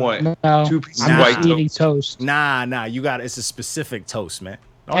go, I want No, 2 pieces I'm of not white eating toast. toast. Nah, you got it's a specific toast, man.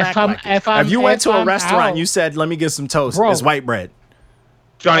 Don't If act I'm- like it. if I'm- If you went if to a I'm restaurant, and out- you said, "Let me get some toast," Bro. it's white bread.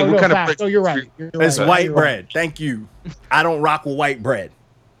 Johnny, Oh, what no, kind of facts. bread? Oh, you're right. You're It's right. white You're bread. Thank you. I don't rock with white bread.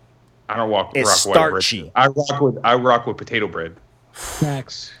 I don't rock It's white starchy. bread. I rock with potato bread.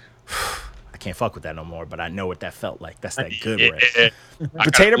 Facts. I can't fuck with that no more, but I know what that felt like. That's that good Yeah. bread. I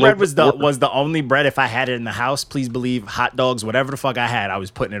Potato got bread was local- the only bread. If I had it in the house, please believe, hot dogs, whatever the fuck I had, I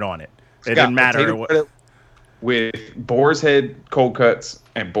was putting it on it. It got didn't matter. potato What, bread with boar's head cold cuts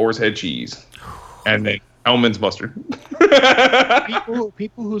and boar's head cheese, and then Hellman's mustard.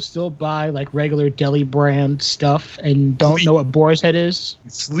 People who still buy like regular deli brand stuff and don't know what boar's head is,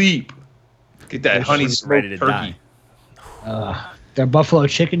 Sleep. Get that honey Just ready to smoked die. turkey. their buffalo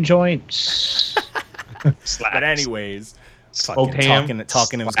chicken joint. But anyways, Smoked fucking ham.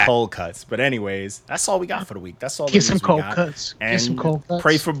 talking them Slap. cold cuts. But anyways, that's all we got for the week. That's all. the Get some news we cold got. cuts. And Get some cold cuts.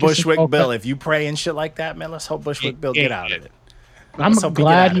 pray for Get some Bushwick cold Bill. cuts. If you pray and shit like that, man, let's hope Bushwick Bill get out of it. I'm let's hope he get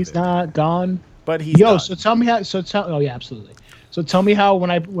glad out of he's it. not gone. But he's Yo, done. so tell me how. Oh yeah, absolutely. So tell me how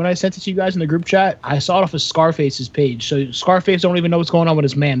when I sent it to you guys in the group chat, I saw it off of Scarface's page. So Scarface don't even know what's going on with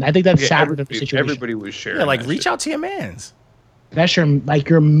his man. I think that's Yeah, sad with the everybody, situation. everybody was sharing. Yeah, like that reach shit. out to your mans. That's your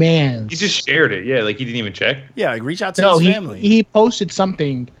man. He just shared it. Yeah, like he didn't even check. Yeah, like reach out to No, his he family. he posted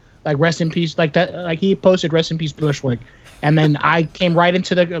something like rest in peace, like that. Like he posted rest in peace Bushwick, and then I came right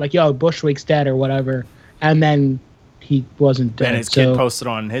into the like, yo, Bushwick's dead or whatever, and then he wasn't dead. And his so kid posted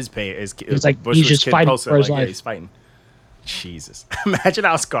on his page. It's like, he's Bushwick's just kid fighting posted, for his like, yeah, life. he's fighting. Jesus, imagine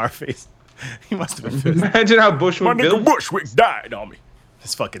how Scarface. He must have been pissed. Imagine how My Bushwick nigga Bill. Bushwick died on me.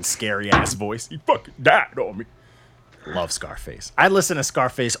 His fucking scary ass voice. He fucking died on me. Love Scarface. I listen to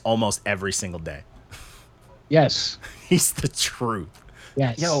Scarface almost every single day. yes, He's the truth.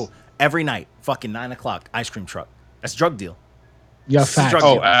 yes, Yo, every night, fucking 9 o'clock, ice cream truck. That's drug deal. yeah, It's a facts. drug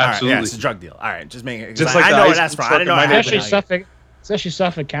Oh, deal. All right, yeah, absolutely. it's a drug deal. All right, just make it. Just I like the know ice that's cream from. I didn't know truck I in my had Especially it. Suffolk, especially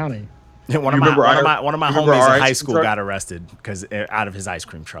Suffolk County. One of You remember one of my remember homies our in ice high cream school truck? got arrested because out of his ice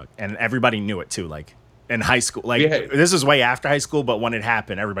cream truck, and everybody knew it too. Like in high school, like Yeah. this was way after high school, but when it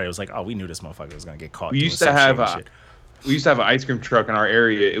happened, everybody was like, "Oh, we knew this motherfucker was gonna get caught." We doing used to some have shady a- shit." We used to have an ice cream truck in our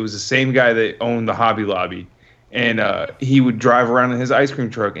area. It was the same guy that owned the Hobby Lobby, and he would drive around in his ice cream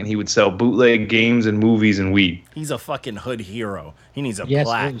truck and he would sell bootleg games and movies and weed. He's a fucking hood hero. He needs a Yes, he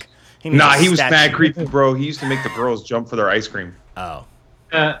plaque. is. He needs Nah, a he was statue. mad creepy, bro. He used to make the girls jump for their ice cream. Oh,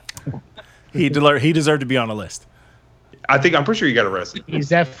 Uh, he deserved to be on a list. I'm pretty sure he got arrested. He's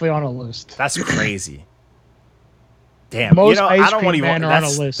definitely on a list. That's crazy. Damn, Most you know, ice I don't cream want to men even. are on a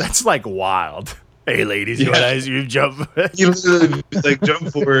That's, list. that's like wild. Hey, ladies, you want Yeah. ice cream jump? He literally like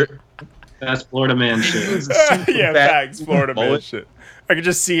jump for it. that's Florida man shit. Yeah, fat facts, Florida man mullet. shit. I could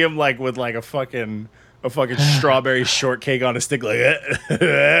just see him like with like a fucking strawberry shortcake on a stick, like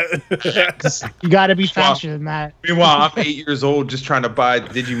You got to be faster than that. Meanwhile, I'm 8 years old, just trying to buy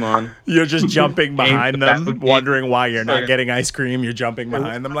Digimon. you're just jumping behind them, Game. wondering why you're not Sorry. getting ice cream. You're jumping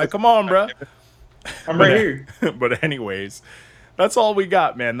behind them, like, come on, bro. I'm right here. But anyways, that's all we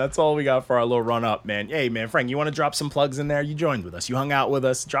got, man. That's all we got for our little run up, man. Hey, man, Frank, you want to drop some plugs in there? You joined with us. You hung out with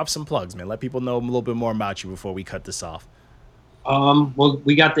us. Drop some plugs, man. Let people know a little bit more about you before we cut this off. Well,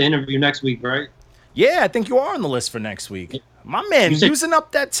 we got the interview next week, right? Yeah, I think you are on the list for next week. My man, You said- using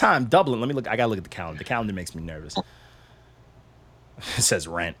up that time. Dublin. Let me look. I gotta look at the calendar. The calendar makes me nervous. It says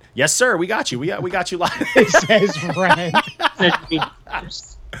rent. Yes, sir. We got you. We got you live. It says rent.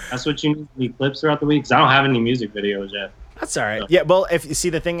 That's what you need clips throughout the week. Because I don't have any music videos yet. That's all right. Yeah. Well, if you see,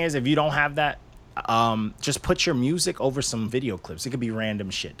 the thing is, if you don't have that, just put your music over some video clips. It could be random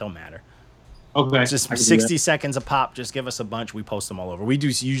shit. Don't matter. Okay. It's just 60 seconds a pop. Just give us a bunch. We post them all over. We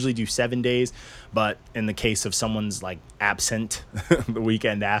usually do 7 days, but in the case of someone's like absent the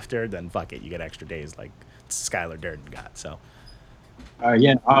weekend after, then fuck it. You get extra days like Skylar Durden got. So.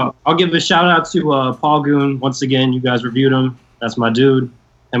 Yeah, I'll give a shout out to Paul Goon. Once again, you guys reviewed him. That's my dude.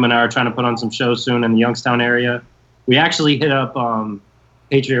 Him and I are trying to put on some shows soon in the Youngstown area. We actually hit up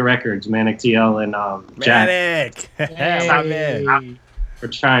Patriot Records, Manic TL, and Jack. Manic! Hey. We're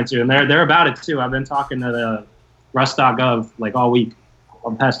trying to, and they're about it too. I've been talking to the Rust.gov like all week,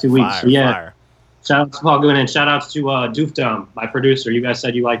 the past 2 weeks. Fire, So yeah, fire. shout out to Paul Goon and shout outs to Doofdom, my producer. You guys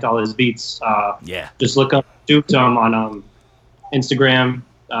said you liked all his beats. Yeah. Just look up Doofdom on Instagram.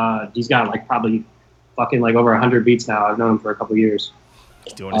 He's got like probably fucking like over 100 beats now. I've known him for a couple years.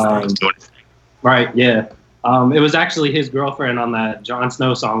 He's doing his thing. Right, yeah. It was actually his girlfriend on that Jon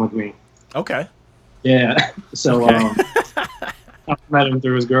Snow song with me. Okay. Yeah. So I met him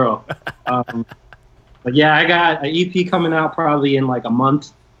through his girl. But yeah, I got an EP coming out probably in like a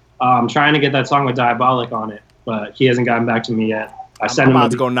month. I'm trying to get that song with Diabolic on it, but he hasn't gotten back to me yet. I'm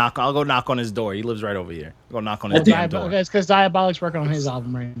about to go knock. I'll go knock on his door. He lives right over here. I'll go knock on his damn door. It's because Diabolic's working on his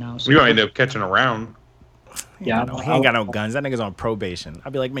album right now. So. You might end up catching around. Yeah, He ain't got no guns. That nigga's on probation.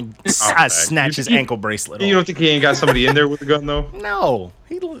 I'd be like, man, I snatch his ankle bracelet. You don't think he ain't got somebody in there with a gun though? No,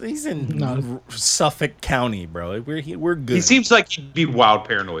 he's in Suffolk County, bro. We're good. He seems like he'd be wild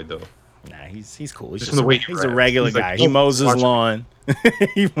paranoid though. Nah, he's cool. He's Just the way he he's a raps. regular He's like, guy. He mows his lawn.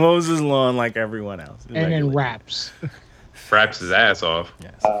 He mows his lawn like everyone else. He's And then regular. raps. Raps his ass off. Yeah,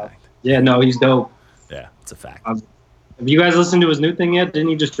 it's a fact. Yeah, no, he's dope. Yeah, it's a fact. Have you guys listened to his new thing yet? Didn't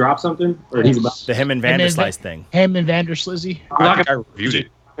he just drop something? Or he's about The him and Vanderslice thing. Him and Vanderslizzy. I think I reviewed it.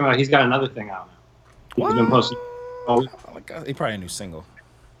 he's got another thing out now. He's been posting. Oh, Oh my God, he probably a new single.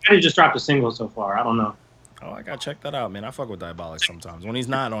 he just dropped a single so far. I don't know. Oh, I gotta check that out, man. I fuck with Diabolic sometimes. When he's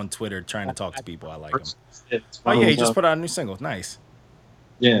not on Twitter trying to talk to people, I like him. It's Oh yeah, he just stuff. put out a new single. Nice.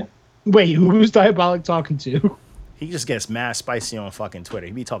 Yeah. Wait, who's Diabolic talking to? He just gets mad spicy on fucking Twitter.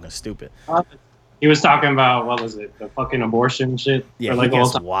 He be talking stupid. He was talking about, what was it, the fucking abortion shit? Yeah, Or like he all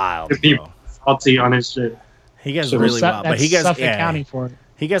gets time wild, people bro. salty on his shit. He gets So really wild, but he gets Suffolk County for it.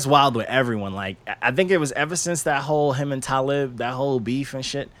 he gets wild with everyone. Like I think it was ever since that whole him and Talib, that whole beef and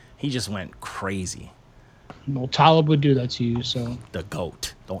shit. He just went crazy. Well, Talib would do that to you, so. The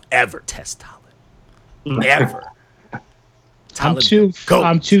GOAT. Don't ever test Talib. Ever. I'm Talib too the GOAT.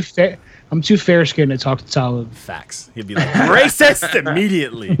 I'm too fair skinned to talk to Talib. Facts. He'd be like racist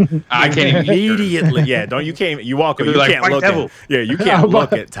immediately. I can't even Immediately. Yeah, you walk He'd be you like, can't "White look devil." at. Yeah, you can't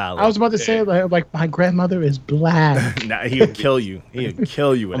look at Talib. I was about to say like my grandmother is black. Nah, he'll kill you. He'll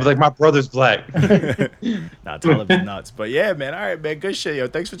kill you I with was that. like, my brother's black. Nah, Talib is nuts. But yeah, man. All right, man. Good shit, yo.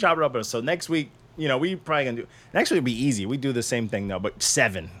 Thanks for chopping up with us. So next week, we probably gonna do. Next week will be easy. We do the same thing though, but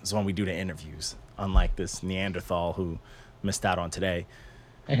 7 is when we do the interviews. Unlike this Neanderthal who missed out on today.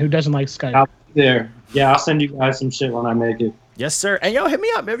 And who doesn't like Skype? Out there. Yeah, I'll send you guys some shit when I make it. Yes, sir. And yo, hit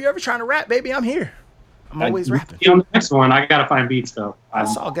me up. If you're ever trying to rap, baby, I'm here. I'm always rapping. On the next one, I gotta find beats though.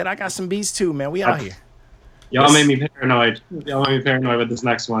 That's all good. I got some beats too, man. We out here. Y'all made me paranoid. Y'all made me paranoid with this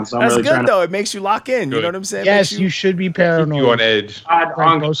next one. So I'm That's really good trying though. It makes you lock in. You Good. know what I'm saying? Yes, Makes you should be Keep paranoid. you on edge. I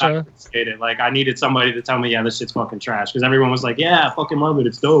Bosa. appreciate it. Like I needed somebody to tell me, yeah, this shit's fucking trash. Because everyone was like, yeah, I fucking love it.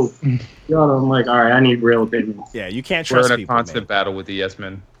 It's dope. I'm like, all right, I need real opinions. Yeah, you can't We're trust in a people, constant man. battle with the yes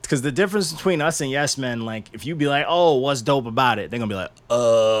men. Because the difference between us and yes men, like if you be like, oh, what's dope about it? They're gonna be like,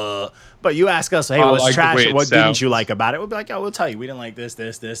 But you ask us, hey, I what's like the trash? way it What didn't sounds. you like about it? We'll be like, oh, we'll tell you. We didn't like this. You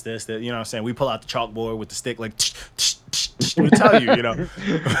know what I'm saying? We pull out the chalkboard with the stick, like, we'll tell you, you know.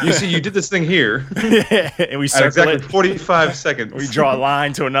 You see, you did this thing here And we at circle exactly it. 45 seconds. We draw a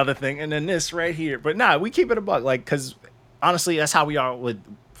line to another thing, and then this right here. But nah, we keep it a buck, like, because honestly, that's how we are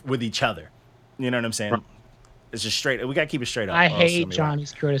with each other. You know what I'm saying? It's just straight. We gotta keep it straight up. I or else hate somebody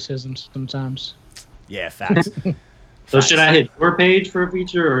Johnny's criticisms sometimes. Yeah, facts. So should I hit your page for a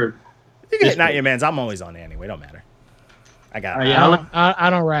feature or? You can hit not your man's. I'm always on there anyway. Don't matter. I got. Yeah. I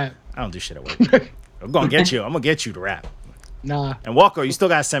don't rap. I don't do shit at work. I'm gonna get you. I'm gonna get you to rap. Nah. And Walker, you still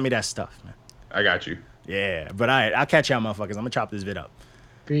gotta send me that stuff, man. I got you. Yeah, but I'll catch y'all, motherfuckers. I'm gonna chop this vid up.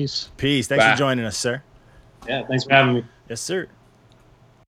 Peace. Peace. Thanks Bye. for joining us, sir. Yeah, thanks for having me. Yes, sir.